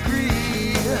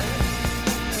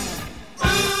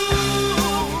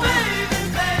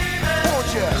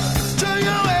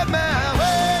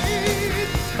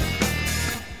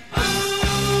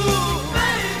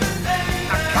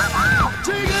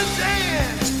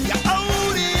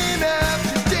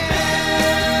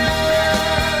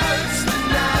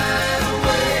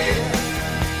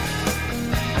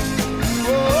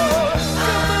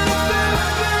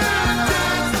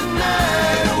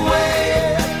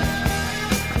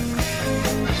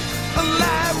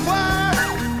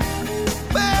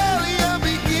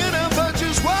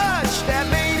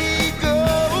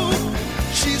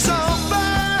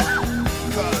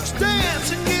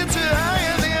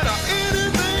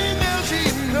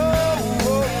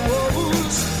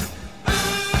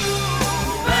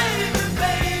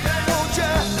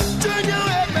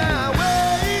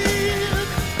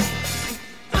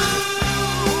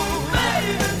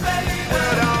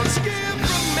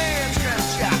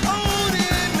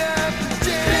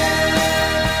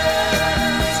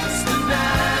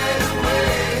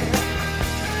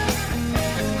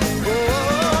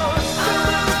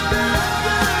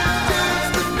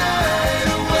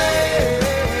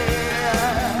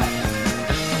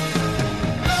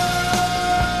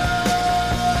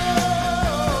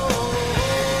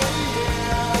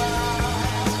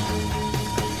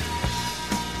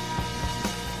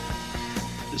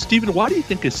Stephen, why do you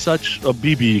think it's such a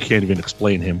BB? You can't even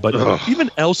explain him, but even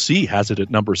LC has it at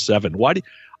number 7. Why do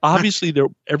obviously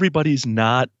everybody's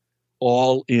not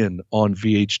all in on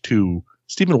VH2.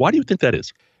 Stephen, why do you think that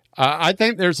is? I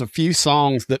think there's a few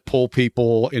songs that pull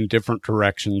people in different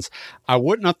directions. I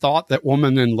wouldn't have thought that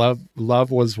Woman in Love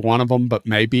was one of them, but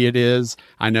maybe it is.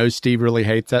 I know Steve really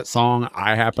hates that song.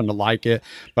 I happen to like it.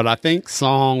 But I think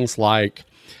songs like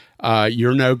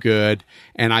You're No Good,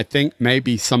 and I think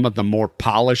maybe some of the more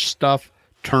polished stuff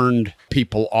turned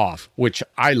people off, which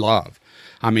I love.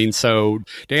 I mean, so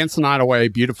Dance the Night Away,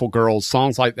 Beautiful Girls,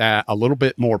 songs like that, a little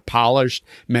bit more polished.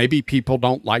 Maybe people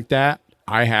don't like that.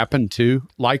 I happen to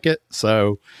like it,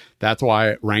 so that's why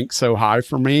it ranks so high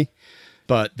for me.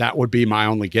 But that would be my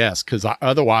only guess, because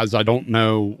otherwise I don't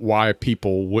know why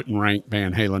people wouldn't rank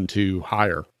Van Halen 2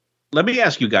 higher. Let me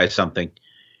ask you guys something.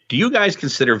 Do you guys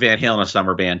consider Van Halen a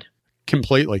summer band?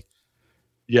 Completely.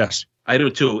 Yes. I do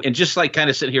too. And just like kind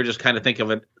of sitting here, just kind of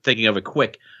thinking of it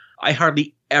quick. I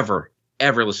hardly ever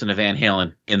listen to Van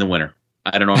Halen in the winter.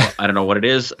 I don't know what it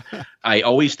is. I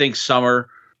always think summer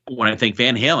when I think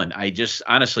Van Halen. I just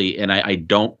honestly, and I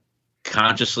don't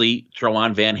consciously throw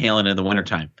on Van Halen in the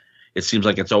wintertime. It seems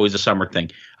like it's always a summer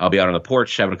thing. I'll be out on the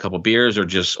porch having a couple beers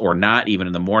or not, even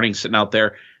in the morning sitting out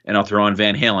there, and I'll throw on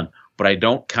Van Halen. But I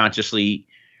don't consciously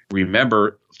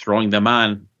remember throwing them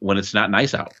on when it's not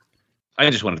nice out. I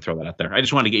just wanted to throw that out there. I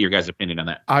just wanted to get your guys' opinion on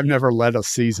that. I've never let a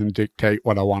season dictate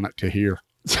what I want it to hear.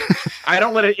 I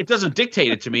don't let it doesn't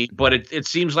dictate it to me, but it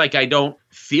seems like I don't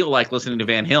feel like listening to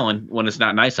Van Halen when it's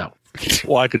not nice out.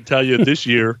 Well, I can tell you this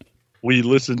year we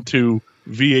listened to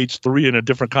VH3 and A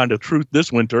Different Kind of Truth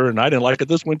this winter, and I didn't like it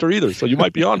this winter either, so you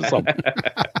might be on to something.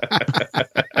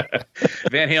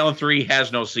 Van Halen 3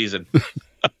 has no season.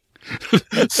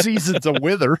 Season's a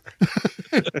wither.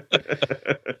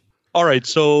 All right,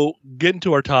 so getting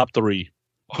to our top 3.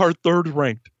 Our third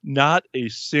ranked, not a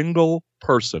single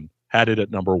person had it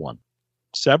at number 1.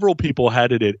 Several people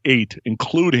had it at 8,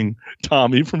 including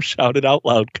Tommy from Shout It Out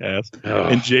Loudcast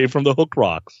and Jay from the Hook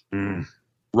Rocks.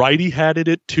 Righty had it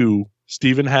at 2,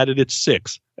 Stephen had it at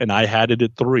 6, and I had it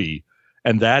at 3,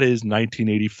 and that is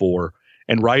 1984.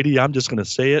 And Righty, I'm just going to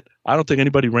say it, I don't think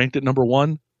anybody ranked it number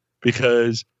 1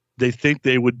 because they think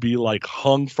they would be like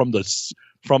hung from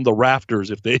the rafters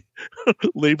if they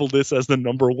labeled this as the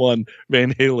number 1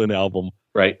 Van Halen album.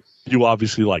 Right. You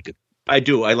obviously like it. I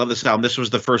do. I love this album. This was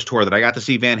the first tour that I got to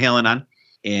see Van Halen on.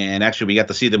 And actually, we got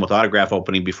to see them with Autograph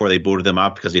opening before they booted them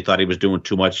out because they thought he was doing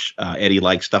too much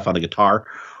Eddie-like stuff on the guitar.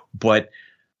 But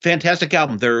fantastic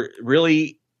album. There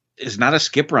really is not a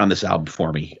skipper on this album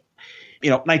for me.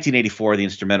 1984, the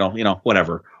instrumental,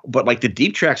 whatever. But like the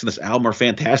deep tracks in this album are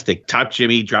fantastic. Top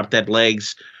Jimmy, Drop Dead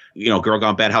Legs, Girl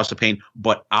Gone Bad, House of Pain.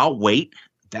 But I'll Wait.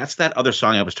 That's that other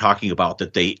song I was talking about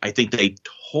that I think they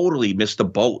totally missed the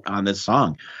boat on this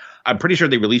song. I'm pretty sure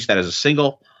they released that as a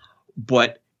single,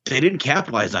 but they didn't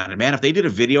capitalize on it, man. If they did a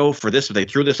video for this, if they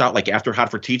threw this out like after Hot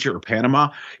for Teacher or Panama,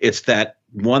 it's that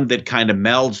one that kind of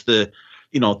melds the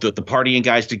partying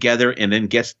guys together and then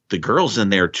gets the girls in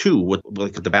there too with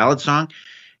like the ballad song.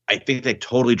 I think they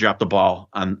totally dropped the ball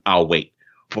on I'll Wait.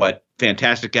 But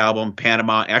fantastic album,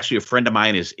 Panama. Actually, a friend of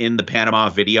mine is in the Panama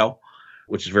video,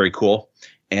 which is very cool.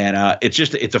 And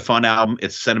it's a fun album.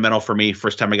 It's sentimental for me.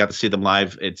 First time I got to see them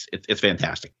live. It's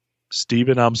fantastic.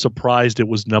 Stephen, I'm surprised it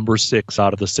was number 6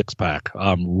 out of the 6-pack.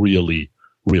 I'm really,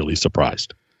 really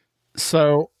surprised.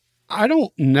 So I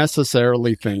don't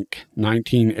necessarily think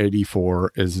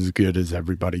 1984 is as good as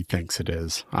everybody thinks it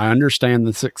is. I understand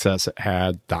the success it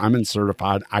had. Diamond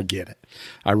certified. I get it.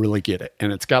 I really get it.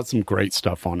 And it's got some great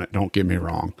stuff on it. Don't get me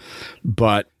wrong.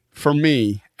 But for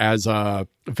me, as a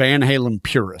Van Halen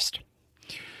purist,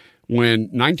 when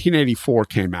 1984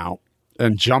 came out,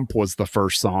 and Jump was the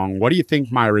first song, what do you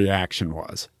think my reaction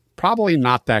was? Probably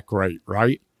not that great,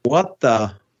 right? What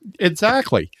the?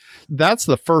 Exactly. That's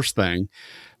the first thing.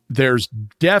 There's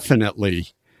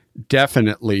definitely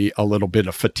a little bit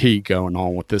of fatigue going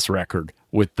on with this record,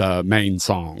 with the main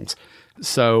songs.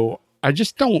 So I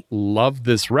just don't love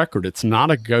this record. It's not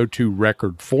a go-to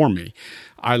record for me.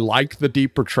 I like the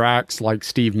deeper tracks like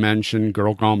Steve mentioned,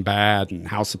 Girl Gone Bad and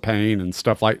House of Pain and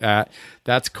stuff like that.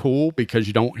 That's cool because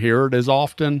you don't hear it as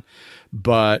often.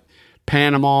 But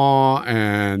Panama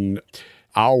and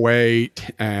I'll Wait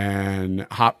and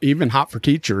even Hot for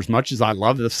Teacher, as much as I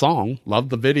love the song, love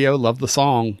the video, love the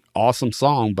song, awesome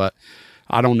song, but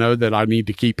I don't know that I need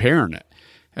to keep hearing it.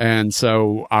 And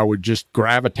so I would just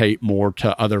gravitate more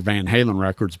to other Van Halen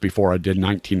records before I did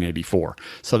 1984.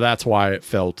 So that's why it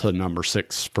fell to number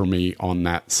 6 for me on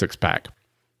that 6-pack.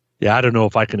 Yeah, I don't know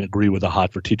if I can agree with a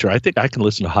Hot for Teacher. I think I can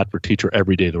listen to Hot for Teacher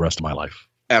every day the rest of my life.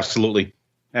 Absolutely.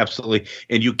 Absolutely.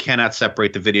 And you cannot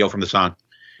separate the video from the song.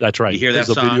 That's right. You hear that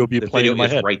the song, video be the playing video in my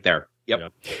is head. right there.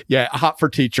 Yep. Yeah, Hot for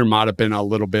Teacher might have been a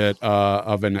little bit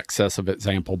of an excessive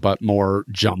example, but more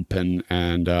Jump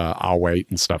and I'll Wait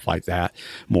and stuff like that,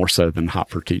 more so than Hot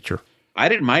for Teacher. I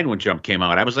didn't mind when Jump came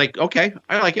out. I was like, okay,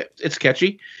 I like it. It's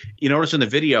catchy. You notice in the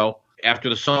video, after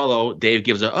the solo, Dave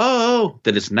gives a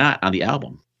that it's not on the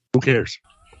album. Who cares?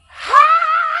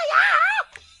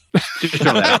 Just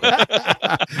throw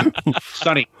that out.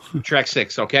 Sonny, track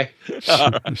 6, okay?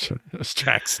 It's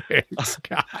track 6.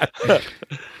 God.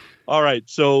 All right.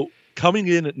 So coming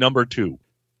in at number 2,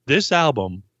 this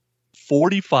album,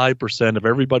 45% of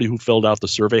everybody who filled out the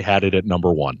survey had it at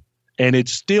number 1. And it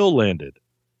still landed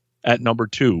at number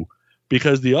 2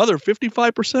 because the other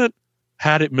 55%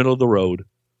 had it middle of the road.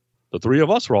 The three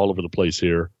of us were all over the place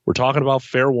here. We're talking about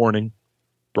Fair Warning.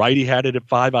 Brighty had it at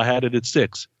 5. I had it at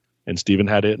 6. And Steven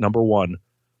had it at number 1.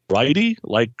 Brighty,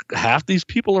 like half these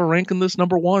people are ranking this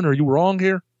number 1. Are you wrong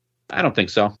here? I don't think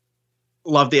so.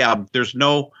 Love the album. There's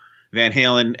no Van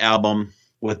Halen album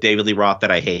with David Lee Roth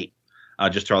that I hate. I'll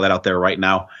just throw that out there right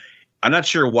now. I'm not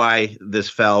sure why this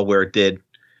fell where it did,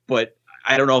 but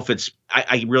I don't know if it's –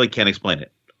 I really can't explain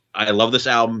it. I love this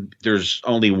album. There's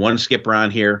only one skipper on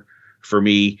here for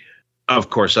me. Of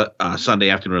course, Sunday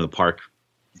Afternoon in the Park.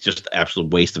 Just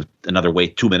absolute waste of – another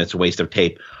 2 minutes of waste of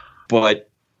tape. But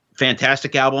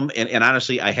fantastic album. And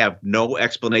honestly, I have no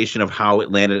explanation of how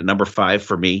it landed at number 5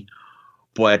 for me.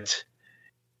 But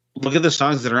look at the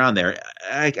songs that are on there.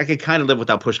 I could kind of live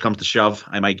without Push Comes to Shove.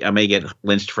 I may get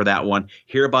lynched for that one.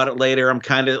 Hear About It Later. I'm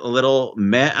kind of a little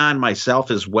meh on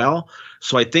myself as well.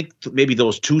 So I think maybe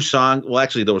those 2 songs, well,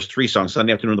 actually those 3 songs,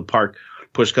 Sunday Afternoon in the Park,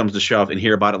 Push Comes to Shove, and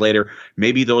Hear About It Later.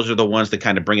 Maybe those are the ones that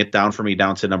kind of bring it down for me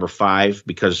down to number 5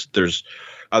 because there's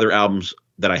other albums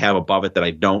that I have above it that I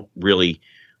don't really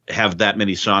have that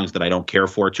many songs that I don't care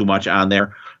for too much on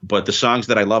there. But the songs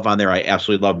that I love on there, I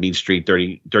absolutely love. Mean Street,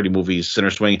 Dirty Movies, Sinner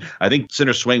Swing. I think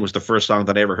Sinner Swing was the first song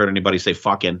that I ever heard anybody say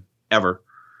fucking ever.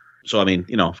 So, I mean,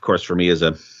 of course, for me as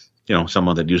a,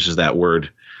 someone that uses that word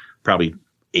probably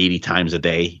 80 times a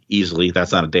day easily.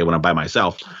 That's not a day when I'm by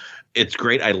myself. It's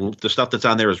great. The stuff that's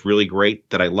on there is really great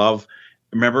that I love.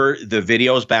 Remember the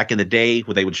videos back in the day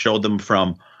where they would show them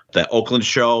from the Oakland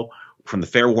show, from the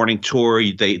Fair Warning tour.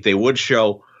 They would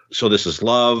show So This Is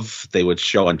Love. They would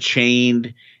show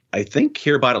Unchained. I think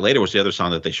Hear About It Later was the other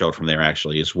song that they showed from there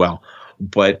actually as well.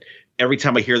 But every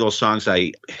time I hear those songs,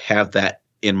 I have that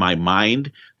in my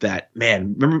mind that,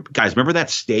 man, remember that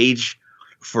stage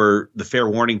for the Fair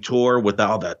Warning tour with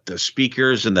all the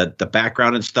speakers and the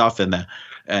background and stuff. And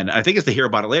I think it's the Hear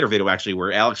About It Later video actually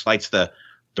where Alex lights the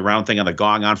round thing on the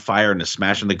gong on fire and is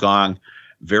smashing the gong.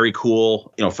 Very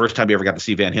cool. First time you ever got to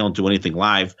see Van Halen do anything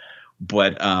live.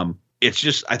 But it's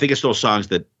just, I think it's those songs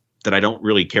that I don't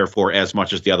really care for as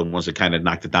much as the other ones that kind of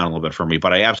knocked it down a little bit for me.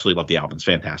 But I absolutely love the album. It's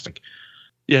fantastic.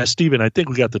 Yeah, Steven, I think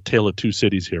we got the tale of two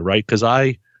cities here, right? Because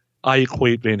I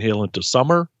equate Van Halen to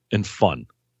summer and fun.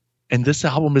 And this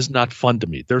album is not fun to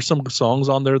me. There's some songs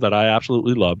on there that I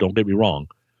absolutely love. Don't get me wrong.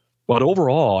 But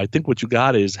overall, I think what you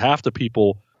got is half the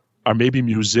people are maybe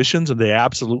musicians and they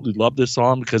absolutely love this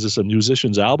song because it's a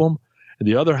musician's album. And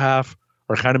the other half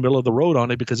are kind of middle of the road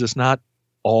on it because it's not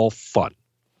all fun.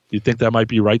 You think that might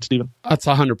be right, Stephen? That's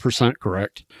 100%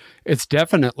 correct. It's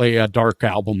definitely a dark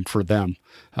album for them,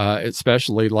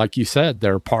 especially, like you said,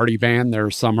 they're a party band, they're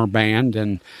a summer band,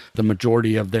 and the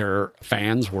majority of their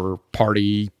fans were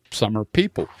party summer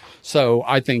people. So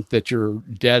I think that you're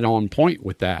dead on point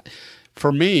with that.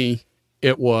 For me,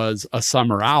 it was a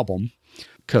summer album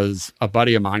because a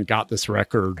buddy of mine got this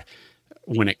record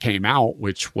when it came out,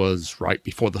 which was right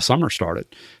before the summer started.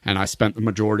 And I spent the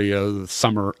majority of the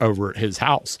summer over at his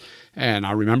house. And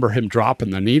I remember him dropping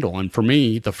the needle. And for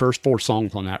me, the first 4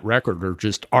 songs on that record are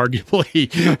just arguably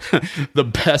the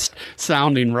best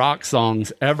sounding rock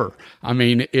songs ever. I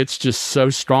mean, it's just so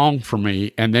strong for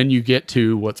me. And then you get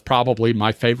to what's probably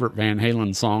my favorite Van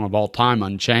Halen song of all time,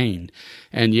 Unchained.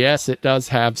 And yes, it does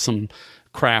have some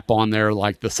crap on there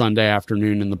like the Sunday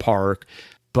Afternoon in the Park,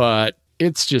 but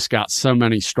it's just got so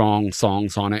many strong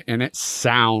songs on it, and it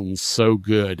sounds so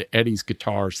good. Eddie's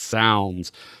guitar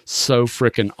sounds so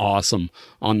freaking awesome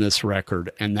on this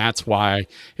record, and that's why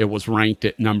it was ranked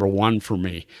at number 1 for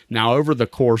me. Now, over the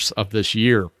course of this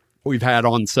year, we've had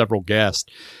on several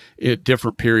guests at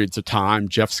different periods of time,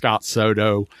 Jeff Scott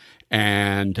Soto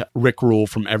and Rick Rule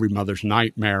from Every Mother's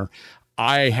Nightmare.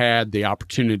 I had the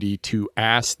opportunity to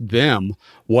ask them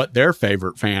what their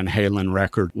favorite Van Halen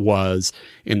record was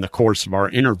in the course of our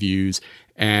interviews,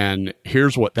 and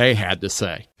here's what they had to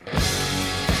say.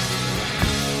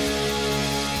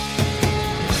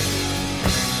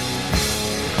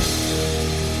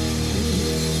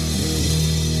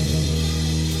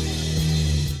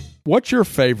 What's your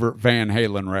favorite Van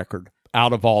Halen record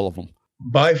out of all of them?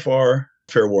 By far,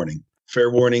 Fair Warning. Fair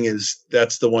Warning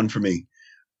that's the one for me.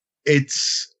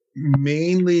 It's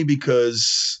mainly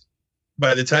because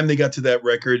by the time they got to that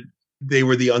record, they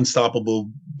were the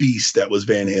unstoppable beast that was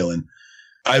Van Halen.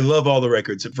 I love all the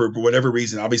records for whatever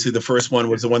reason. Obviously, the first one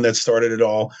was the one that started it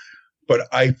all. But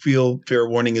I feel Fair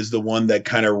Warning is the one that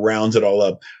kind of rounds it all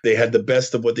up. They had the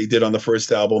best of what they did on the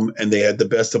first album, and they had the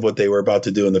best of what they were about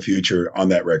to do in the future on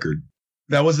that record.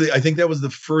 I think that was the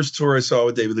first tour I saw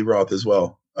with David Lee Roth as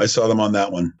well. I saw them on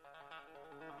that one.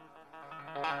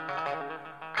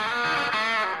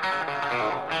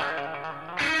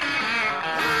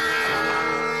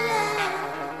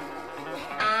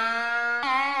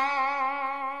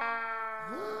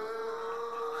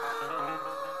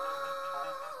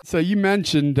 So you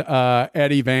mentioned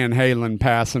Eddie Van Halen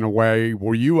passing away.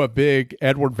 Were you a big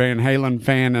Edward Van Halen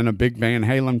fan and a big Van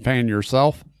Halen fan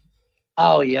yourself?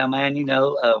 Oh, yeah, man.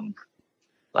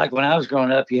 Like when I was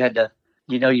growing up, you had to,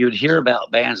 you'd hear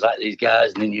about bands like these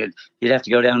guys, and then you'd have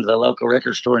to go down to the local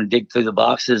record store and dig through the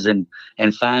boxes and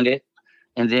find it.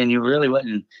 And then you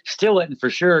really still wasn't for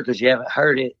sure because you haven't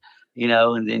heard it,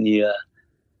 and then you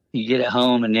get it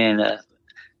home and then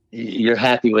you're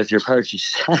happy with your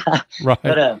purchase. Right.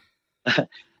 But,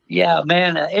 yeah,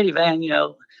 man, Eddie Van,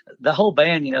 the whole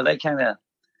band, they kind of,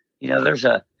 there's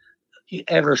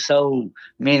ever so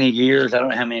many years, I don't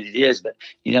know how many it is, but,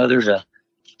 there's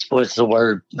what's the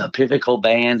word, a pivotal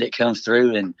band that comes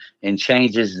through and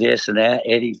changes this and that.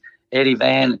 Eddie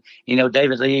Van,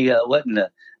 David Lee wasn't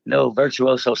no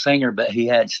virtuoso singer, but he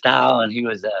had style and he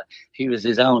was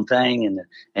his own thing.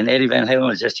 And Eddie Van Halen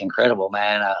was just incredible,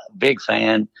 man. Big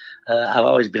fan. I've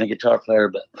always been a guitar player,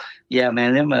 but yeah,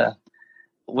 man,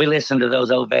 we listened to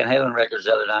those old Van Halen records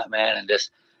the other night, man. And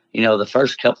just, the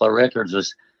first couple of records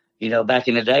was, back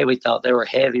in the day, we thought they were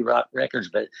heavy rock records,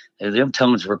 but them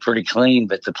tones were pretty clean,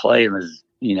 but the playing was,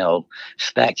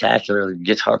 spectacular. The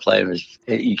guitar playing was,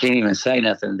 you can't even say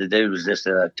nothing. The dude was just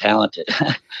talented.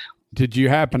 Did you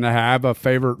happen to have a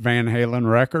favorite Van Halen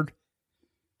record?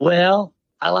 Well,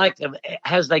 I liked them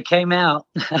as they came out.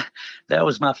 That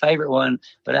was my favorite one.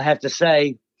 But I have to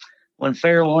say, when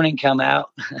Fair Warning came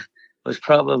out, was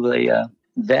probably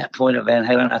that point of Van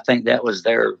Halen. I think that was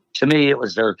to me, it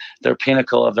was their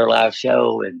pinnacle of their live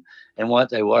show and what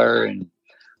they were. And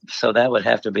so that would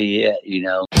have to be it,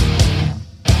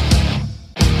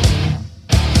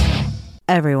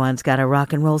 Everyone's got a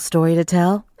rock and roll story to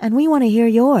tell, and we want to hear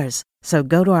yours. So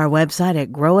go to our website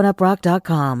at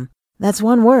growinguprock.com. That's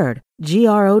one word,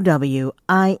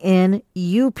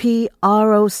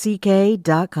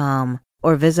 GROWINUPROCK.com.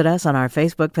 Or visit us on our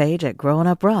Facebook page at Growing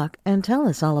Up Rock and tell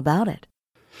us all about it.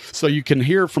 So you can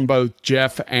hear from both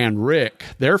Jeff and Rick,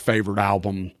 their favorite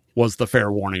album was the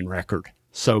Fair Warning record.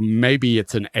 So maybe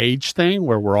it's an age thing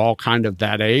where we're all kind of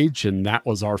that age, and that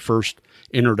was our first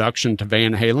introduction to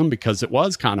Van Halen, because it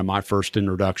was kind of my first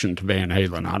introduction to Van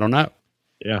Halen. I don't know.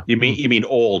 Yeah. You mean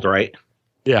old, right?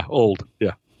 Yeah, old.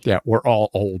 Yeah. Yeah, we're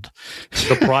all old.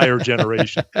 The prior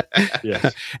generation.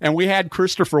 Yes. And we had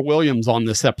Christopher Williams on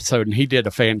this episode, and he did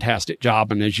a fantastic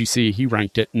job. And as you see, he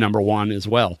ranked it number one as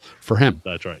well for him.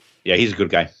 That's right. Yeah, he's a good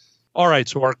guy. All right,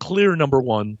 so our clear number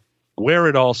one, where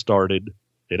it all started,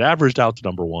 it averaged out to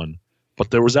number one. But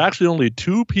there was actually only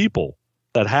two people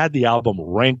that had the album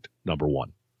ranked number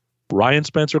one. Ryan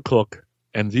Spencer Cook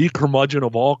and the curmudgeon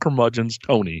of all curmudgeons,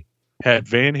 Tony, had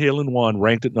Van Halen 1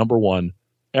 ranked at number one.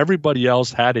 Everybody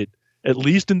else had it at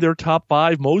least in their top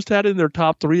five. Most had it in their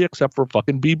top three, except for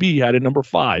fucking BB had it number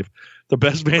five. The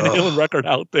best Van Halen record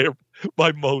out there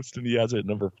by most, and he has it at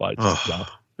number five.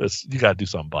 You got to do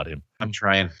something about him. I'm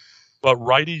trying. But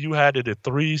Righty, you had it at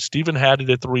 3. Steven had it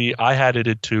at 3. I had it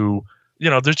at 2.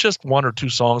 There's just one or two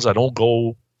songs I don't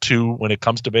go to when it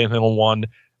comes to Van Halen 1,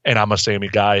 and I'm a Sammy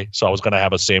guy, so I was going to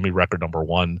have a Sammy record number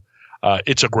 1.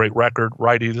 It's a great record.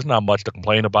 Righty, there's not much to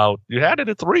complain about. You had it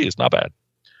at 3. It's not bad.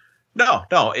 No,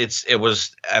 it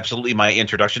was absolutely my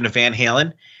introduction to Van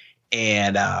Halen.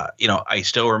 And, I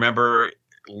still remember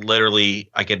literally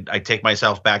I take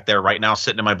myself back there right now,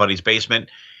 sitting in my buddy's basement,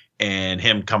 and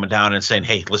him coming down and saying,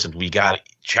 "Hey, listen, we got to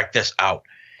check this out."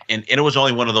 And it was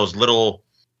only one of those little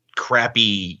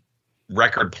crappy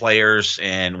record players,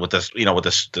 and with this, with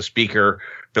the speaker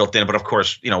built in. But of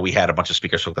course, we had a bunch of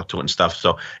speakers hooked up to it and stuff,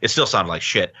 so it still sounded like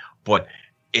shit.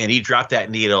 And he dropped that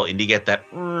needle, and you get that.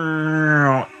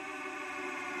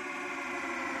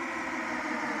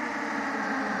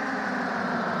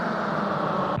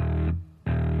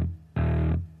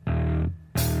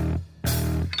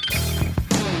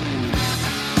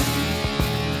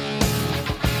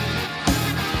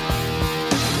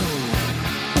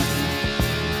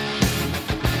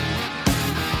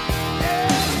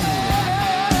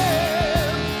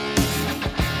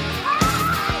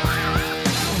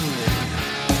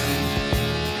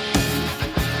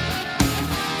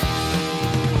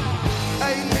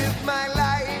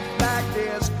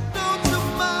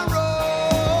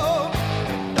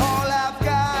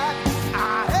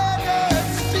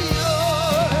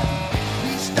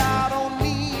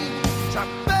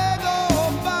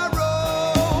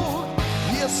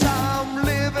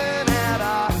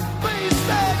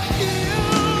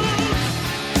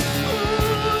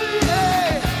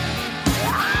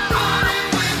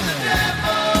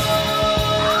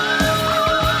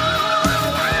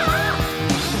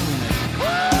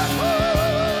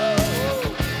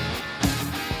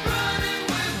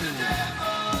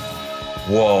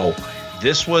 Whoa.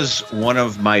 This was one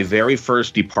of my very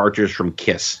first departures from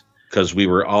Kiss, because we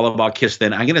were all about Kiss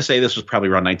then. I'm going to say this was probably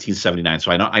around 1979.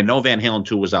 So I know Van Halen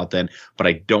 2 was out then, but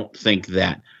I don't think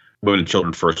that Women and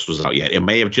Children First was out yet. It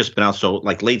may have just been out, so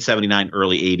like late 79,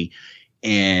 early 80.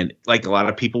 And like a lot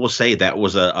of people will say, that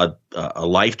was a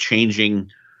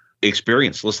life-changing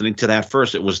experience listening to that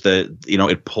first. It was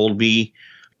it pulled me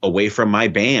away from my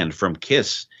band, from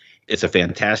Kiss. It's a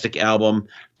fantastic album.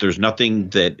 There's nothing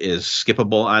that is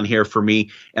skippable on here for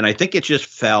me. And I think it just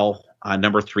fell on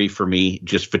number 3 for me,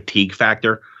 just fatigue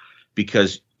factor,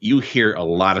 because you hear a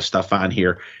lot of stuff on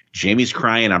here. Jamie's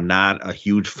Crying, I'm not a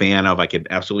huge fan of. I could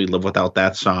absolutely live without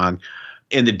that song.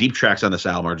 And the deep tracks on this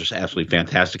album are just absolutely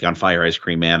fantastic. On Fire, Ice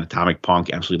Cream Man, Atomic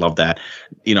Punk, absolutely love that.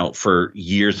 For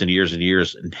years and years and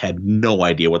years, and had no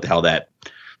idea what the hell that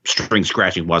string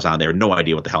scratching was on there. No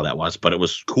idea what the hell that was, but it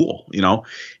was cool,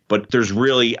 But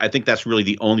I think that's really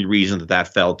the only reason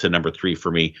that fell to number 3 for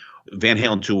me. Van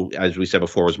Halen 2, as we said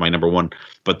before, was my number 1,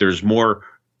 but there's more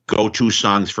go-to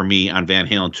songs for me on Van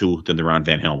Halen 2 than there are on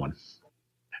Van Halen 1.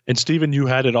 And Stephen, you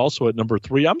had it also at number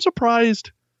 3. I'm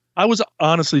surprised. I was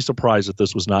honestly surprised that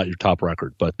this was not your top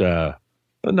record, but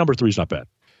number 3 is not bad.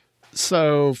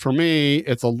 So for me,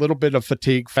 it's a little bit of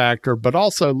fatigue factor, but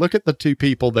also look at the 2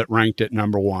 people that ranked it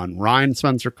number 1. Ryan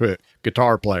Spencer Cook,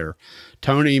 guitar player.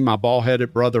 Tony, my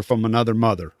bald-headed brother from another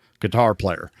mother, guitar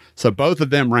player. So both of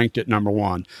them ranked it number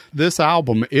 1. This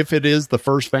album, if it is the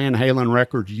first Van Halen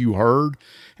record you heard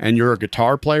and you're a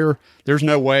guitar player, there's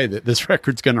no way that this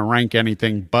record's going to rank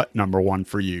anything but number 1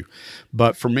 for you.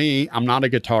 But for me, I'm not a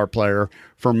guitar player.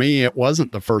 For me, it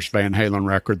wasn't the first Van Halen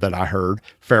record that I heard.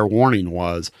 Fair Warning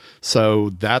was. So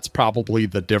that's probably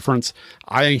the difference.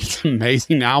 I think it's an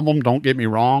amazing album. Don't get me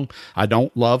wrong. I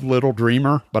don't love Little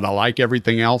Dreamer, but I like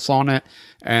everything else on it.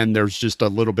 And there's just a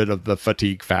little bit of the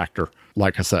fatigue factor,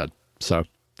 like I said. So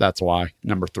that's why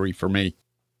number 3 for me.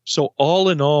 So all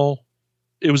in all,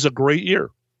 it was a great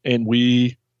year. And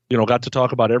we, got to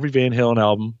talk about every Van Halen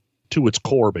album to its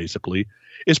core, basically.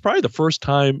 It's probably the first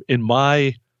time in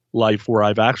my life where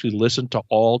I've actually listened to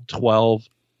all 12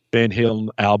 Van Halen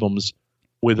albums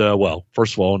with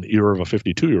first of all, an ear of a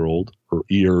 52-year-old, or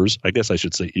ears. I guess I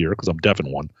should say ear because I'm deaf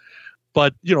in one.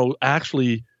 But,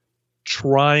 actually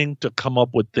trying to come up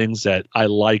with things that I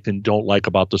like and don't like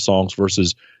about the songs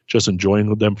versus just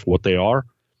enjoying them for what they are.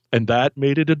 And that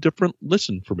made it a different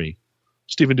listen for me.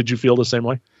 Stephen, did you feel the same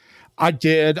way? I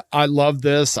did. I love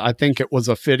this. I think it was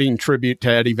a fitting tribute to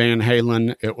Eddie Van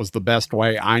Halen. It was the best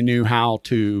way I knew how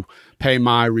to pay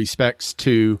my respects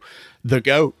to the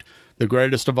GOAT, the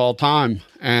greatest of all time.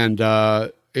 And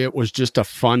it was just a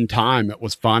fun time. It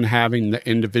was fun having the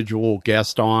individual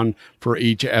guest on for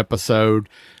each episode.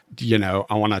 I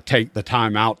want to take the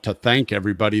time out to thank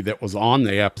everybody that was on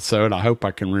the episode. I hope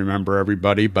I can remember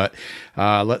everybody, but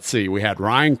let's see. We had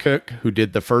Ryan Cook, who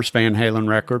did the first Van Halen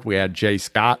record. We had Jay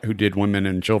Scott, who did Women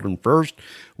and Children First.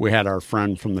 We had our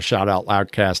friend from the Shout Out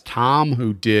Loudcast, Tom,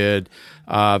 who did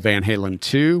Van Halen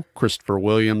 2. Christopher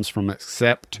Williams from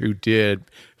Accept, who did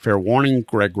Fair Warning.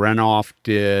 Greg Renoff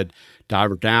did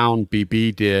Diver Down.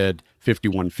 BB did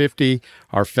 5150.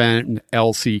 Our friend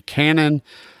LC Cannon,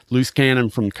 Loose Cannon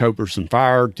from Cobras and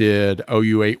Fire, did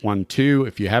OU812.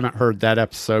 If you haven't heard that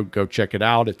episode, go check it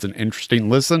out. It's an interesting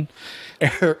listen.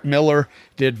 Eric Miller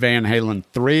did Van Halen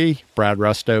 3. Brad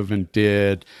Rustoven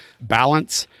did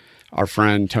Balance. Our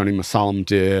friend Tony Masalam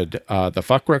did The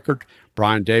Fuck Record.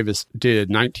 Brian Davis did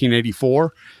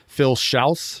 1984. Phil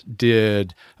Schaus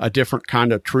did A Different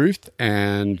Kind of Truth.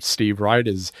 And Steve Wright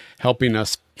is helping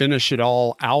us finish it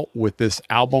all out with this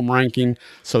album ranking.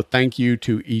 So thank you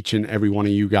to each and every one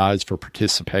of you guys for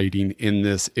participating in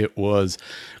this. It was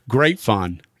great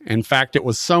fun. In fact, it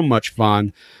was so much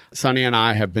fun. Sonny and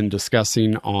I have been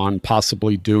discussing on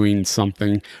possibly doing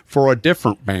something for a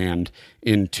different band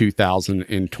in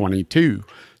 2022.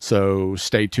 So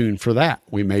stay tuned for that.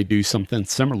 We may do something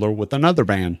similar with another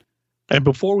band. And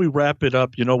before we wrap it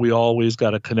up, we always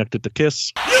got to connect it to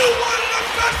Kiss. You wanted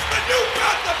the best, and you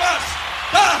got the best.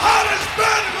 The hottest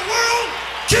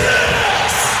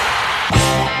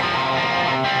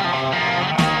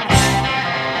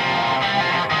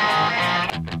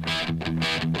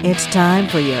Kiss! It's time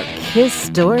for your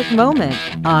Kiss-storic moment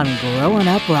on Growing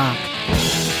Up Rock.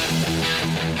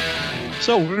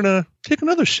 So we're going to take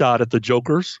another shot at the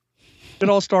Jokers. It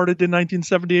all started in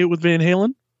 1978 with Van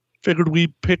Halen. Figured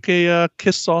we'd pick a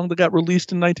Kiss song that got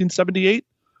released in 1978,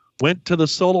 went to the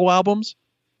solo albums,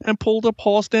 and pulled a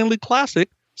Paul Stanley classic.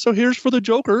 So here's for the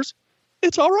Jokers.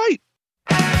 It's All Right.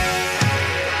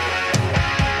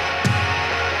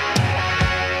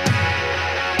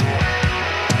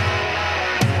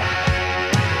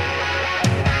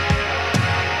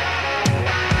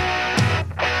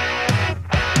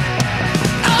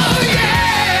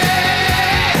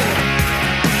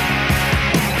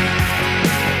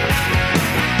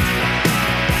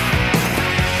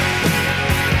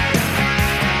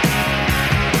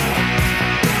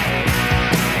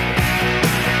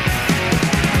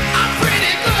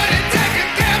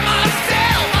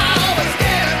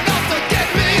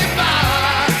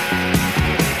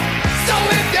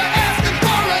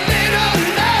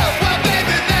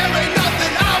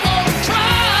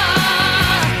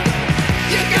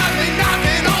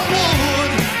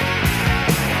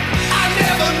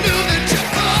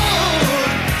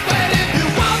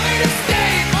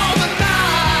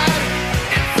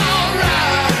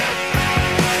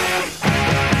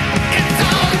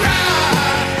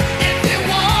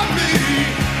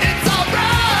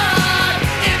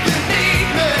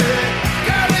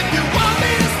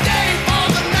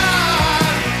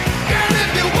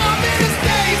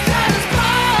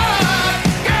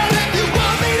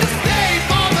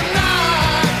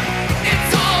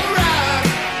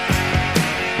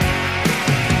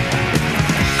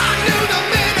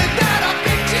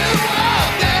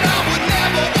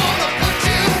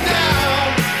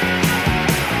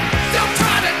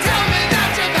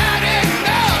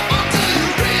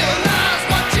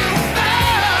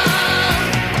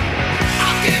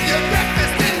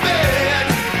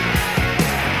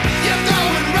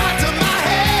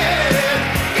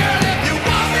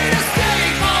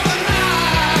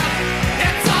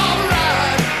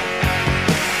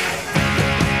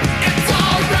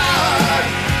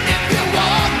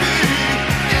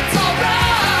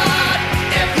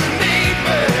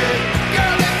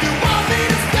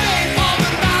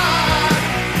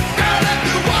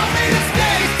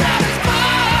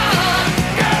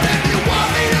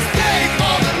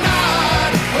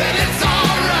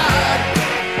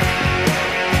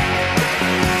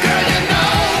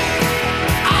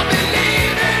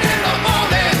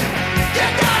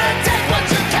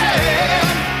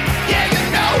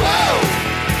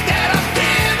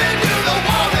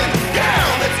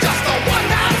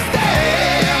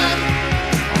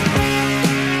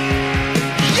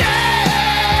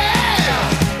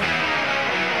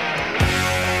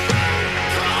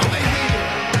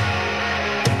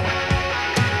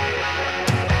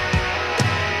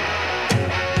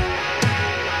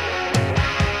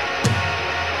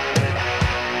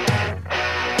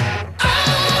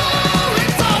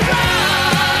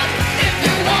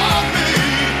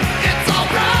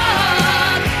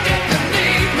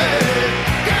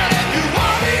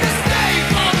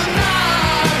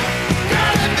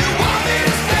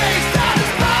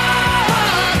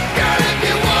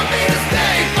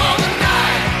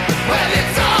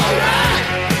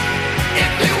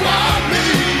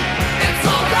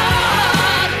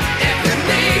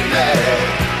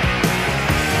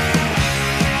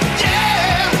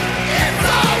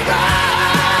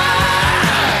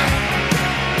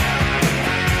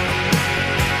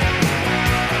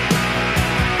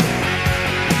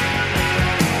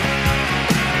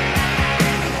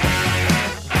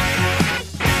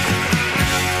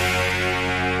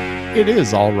 it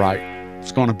is all right.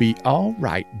 It's going to be all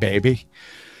right, baby.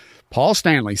 Paul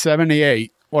Stanley,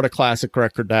 78. What a classic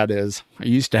record that is. I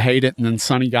used to hate it, and then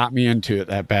Sonny got me into it,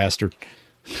 that bastard.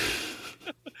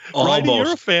 Righty,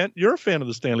 you're a fan of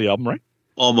the Stanley album, right?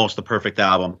 Almost the perfect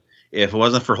album. If it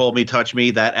wasn't for Hold Me, Touch Me,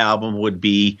 that album would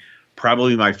be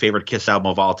probably my favorite Kiss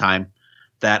album of all time.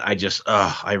 That I just,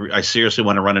 I seriously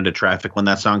want to run into traffic when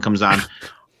that song comes on.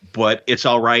 But It's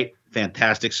All Right,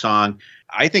 fantastic song.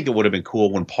 I think it would have been cool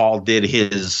when Paul did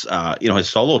his, his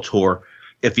solo tour.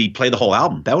 If he played the whole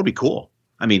album, that would be cool.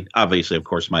 I mean, obviously, of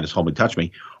course, minus Hold Me, Touch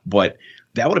Me, but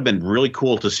that would have been really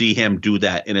cool to see him do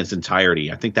that in its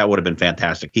entirety. I think that would have been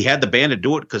fantastic. He had the band to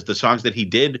do it because the songs that he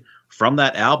did from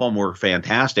that album were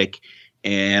fantastic,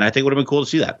 and I think it would have been cool to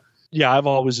see that. Yeah, I've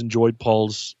always enjoyed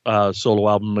Paul's solo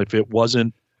album. If it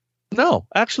wasn't, no,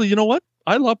 actually, you know what?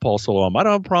 I love Paul's solo album. I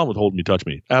don't have a problem with Hold Me, Touch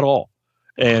Me at all.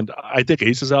 And I think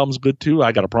Ace's album's good too.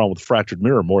 I got a problem with Fractured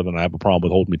Mirror more than I have a problem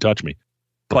with Hold Me, Touch Me.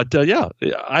 But yeah,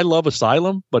 I love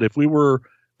Asylum. But if we were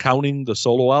counting the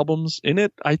solo albums in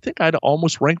it, I think I'd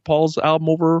almost rank Paul's album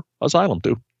over Asylum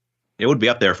too. It would be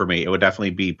up there for me. It would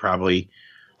definitely be probably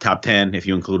top 10 if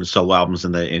you included solo albums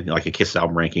in like a Kiss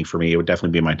album ranking for me. It would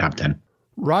definitely be in my top 10.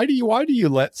 Righty, why do you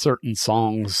let certain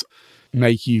songs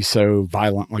make you so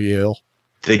violently ill?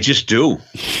 They just do.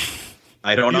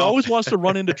 I don't know. He always wants to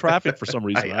run into traffic for some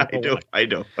reason. I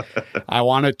do. I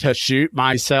wanted to shoot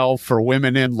myself for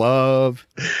women in love.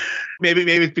 Maybe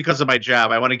it's because of my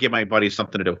job. I want to give my buddies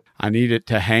something to do. I needed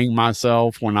to hang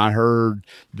myself when I heard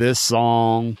this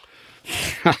song.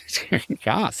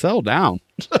 God, settle down.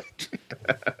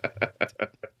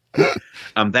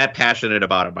 I'm that passionate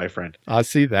about it, my friend. I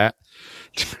see that.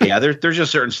 Yeah, there's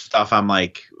just certain stuff I'm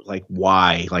like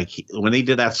why? Like when they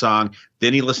did that song,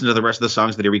 then he listened to the rest of the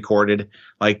songs that he recorded.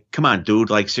 Like, come on, dude.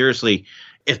 Like, seriously,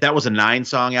 if that was a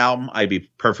 9-song album, I'd be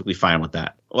perfectly fine with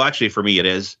that. Well, actually, for me, it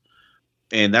is.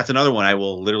 And that's another one. I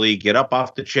will literally get up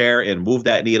off the chair and move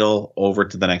that needle over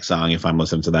to the next song if I'm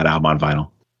listening to that album on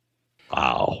vinyl.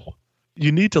 Wow.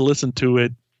 You need to listen to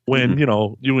it when,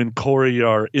 you and Corey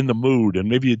are in the mood, and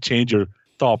maybe you change your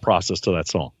thought process to that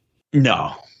song.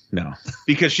 No,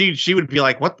 because she would be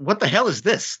like, what the hell is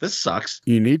this? This sucks.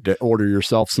 You need to order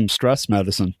yourself some stress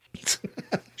medicine.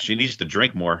 She needs to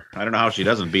drink more. I don't know how she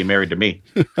doesn't, being married to me.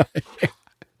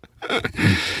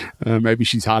 Maybe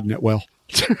she's hiding it well.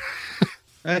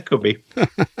 That could be.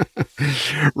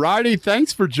 Righty,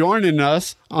 thanks for joining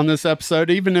us on this episode.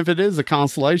 Even if it is a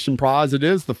consolation prize, it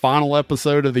is the final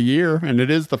episode of the year, and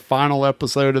it is the final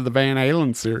episode of the Van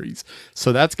Halen series.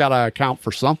 So that's got to account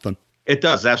for something. It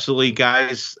does. Absolutely,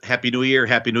 guys. Happy New Year.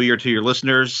 Happy New Year to your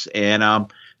listeners. And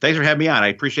thanks for having me on. I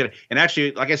appreciate it. And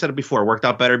actually, like I said before, it worked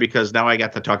out better because now I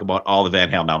got to talk about all the Van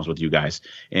Halen albums with you guys.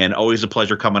 And always a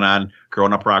pleasure coming on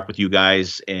Growing Up Rock with you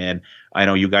guys. And I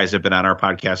know you guys have been on our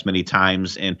podcast many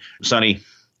times. And Sonny,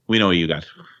 we know you got,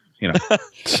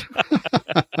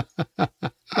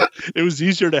 It was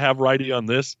easier to have Righty on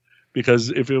this because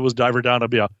if it was Diver Down, I'd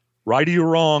be Righty, you're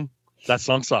wrong. That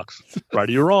song sucks.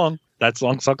 Righty, you're wrong. That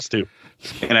song sucks too.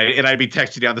 And I'd be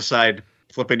texting you on the side,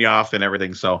 flipping you off and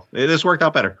everything. So this worked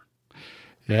out better.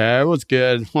 Yeah, it was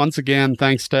good. Once again,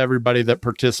 thanks to everybody that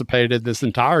participated this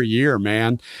entire year,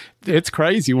 man. It's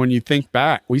crazy when you think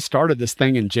back. We started this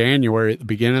thing in January at the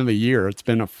beginning of the year. It's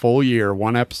been a full year,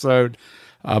 one episode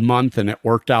a month, and it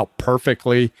worked out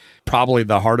perfectly. Probably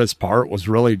the hardest part was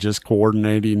really just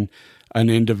coordinating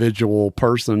an individual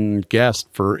person guest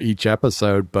for each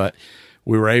episode, but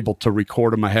we were able to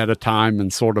record them ahead of time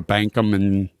and sort of bank them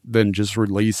and then just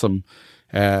release them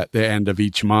at the end of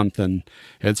each month. And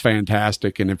it's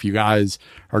fantastic. And if you guys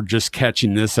are just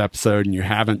catching this episode and you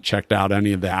haven't checked out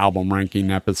any of the album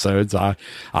ranking episodes, I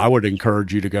would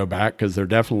encourage you to go back because they're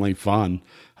definitely fun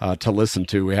to listen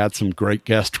to. We had some great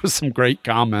guests with some great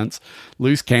comments.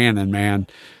 Loose Cannon, man.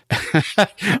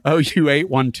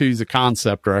 OU812 is a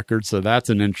concept record, so that's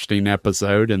an interesting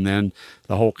episode. And then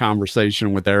the whole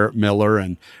conversation with Eric Miller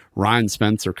and Ryan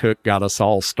Spencer Cook got us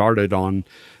all started on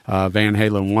Van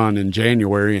Halen 1 in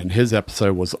January, and his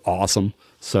episode was awesome.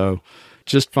 So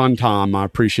just fun time. I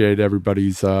appreciate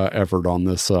everybody's effort on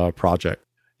this project.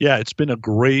 Yeah, it's been a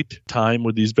great time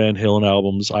with these Van Halen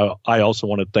albums. I also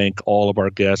want to thank all of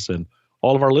our guests and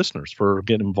all of our listeners for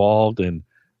getting involved and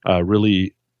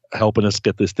really helping us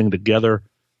get this thing together.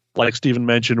 Like Stephen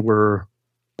mentioned, we're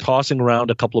tossing around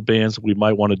a couple of bands we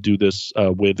might want to do this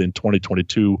with in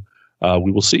 2022.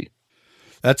 We will see.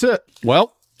 That's it.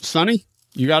 Well, Sonny,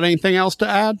 you got anything else to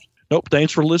add? Nope.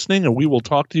 Thanks for listening, and we will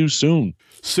talk to you soon.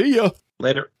 See ya.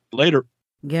 Later.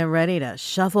 Get ready to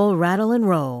shuffle, rattle, and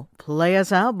roll. Play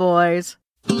us out, boys.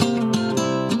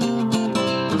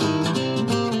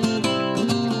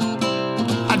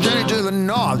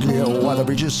 Yeah, what the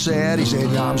preacher said. He said,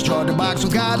 your arms toward the box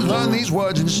with God. Learn these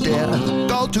words instead.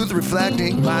 Go to the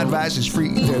reflecting. My advice is free.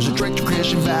 There's a trick to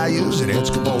Christian values and it's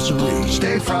compulsory.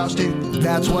 Stay frosty.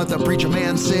 That's what the preacher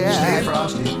man said. Stay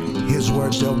frosty. His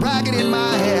words still bragging in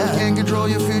my head. Can't control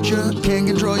your future. Can't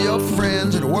control your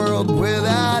friends in a world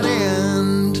without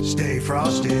end. Stay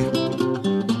frosty.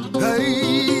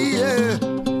 Hey, yeah.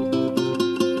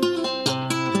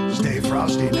 Stay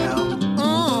frosty now.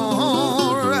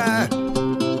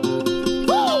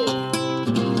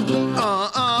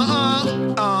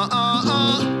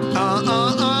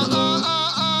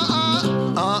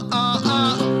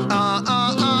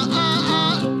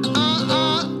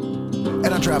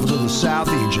 Traveled to the south,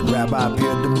 the ancient rabbi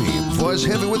appeared to me. Voice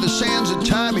heavy with the sands of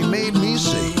time he made me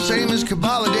see. Same as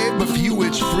Kabbalah Dave, but for you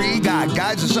it's free. God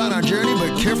guides us on our journey,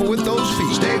 but careful with those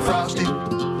feet. Stay frosty,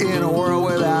 in a world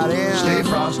without end. Stay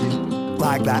frosty,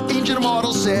 like that ancient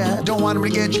immortal said. Don't want him to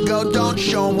get you, go, don't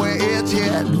show him where it's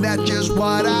hid. And that's just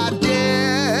what I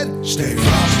did. Stay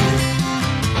frosty.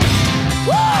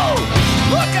 Woo!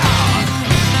 Look out!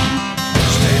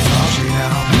 Stay frosty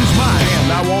now. Use my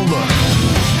hand, I won't look.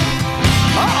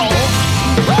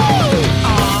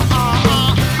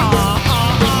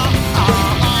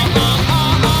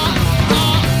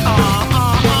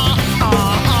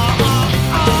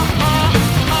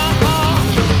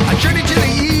 I journeyed to the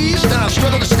east and I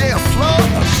struggled to stay afloat.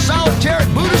 A solitary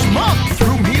Buddhist monk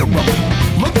threw me a rope.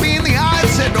 Looked me in the eye and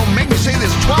said, don't make me say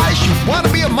this twice. You want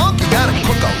to be a monk, you gotta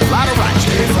cook a lot of rice.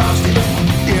 Stay frosty,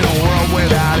 in a world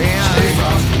without end. Stay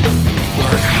frosty,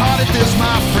 work hard at this,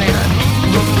 my friend.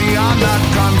 Look beyond that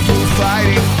kung fu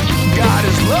fighting. God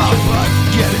is love, but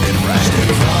get it in right.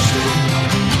 Stay frosty.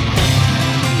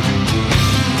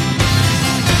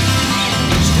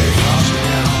 Stay frosty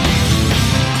now.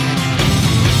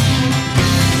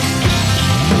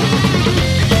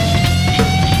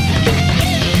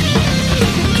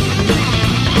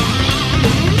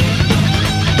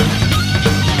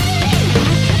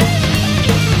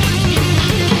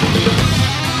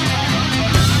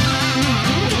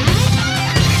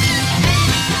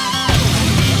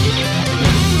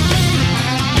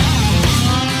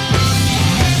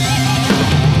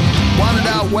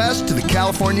 West to the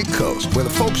California coast, where the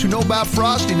folks who know about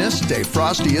frostiness stay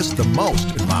frostiest the most.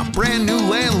 And my brand new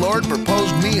landlord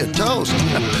proposed me a toast.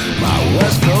 My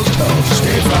West Coast toast.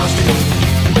 Stay frosty,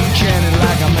 chanted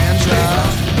like a mantra.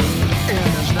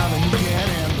 And there's nothing you can't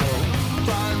handle.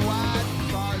 Far and wide,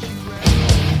 far as you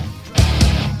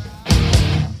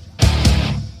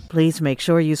read. Please make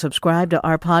sure you subscribe to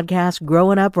our podcast,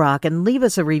 Growing Up Rock, and leave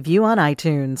us a review on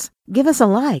iTunes. Give us a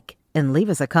like and leave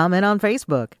us a comment on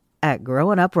Facebook at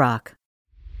Growing Up Rock.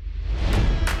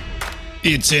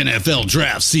 It's NFL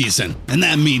draft season, and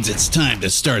that means it's time to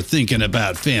start thinking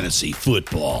about fantasy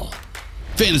football.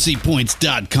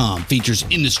 FantasyPoints.com features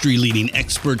industry-leading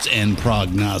experts and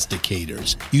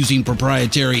prognosticators using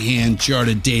proprietary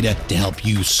hand-charted data to help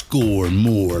you score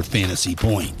more fantasy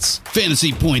points.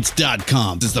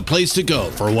 FantasyPoints.com is the place to go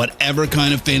for whatever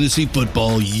kind of fantasy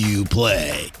football you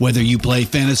play. Whether you play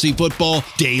fantasy football,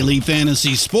 daily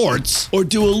fantasy sports, or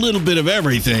do a little bit of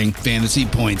everything, Fantasy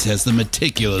Points has the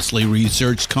meticulously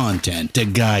researched content to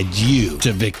guide you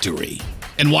to victory.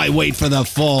 And why wait for the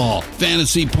fall?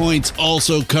 Fantasy Points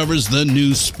also covers the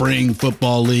new spring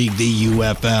football league, the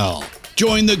UFL.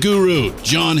 Join the guru,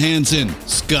 John Hansen,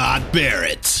 Scott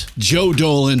Barrett, Joe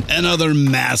Dolan, and other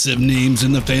massive names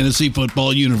in the fantasy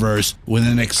football universe with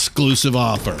an exclusive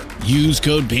offer. Use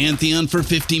code Pantheon for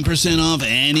 15% off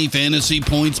any Fantasy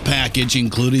Points package,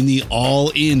 including the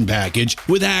all-in package,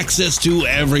 with access to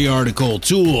every article,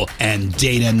 tool, and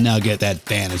data nugget that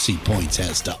Fantasy Points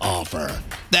has to offer.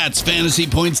 That's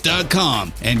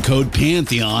FantasyPoints.com and code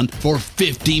Pantheon for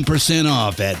 15%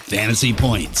 off at Fantasy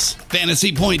Points.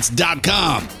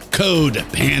 FantasyPoints.com, code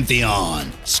Pantheon.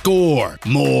 Score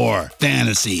more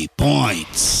fantasy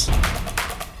points.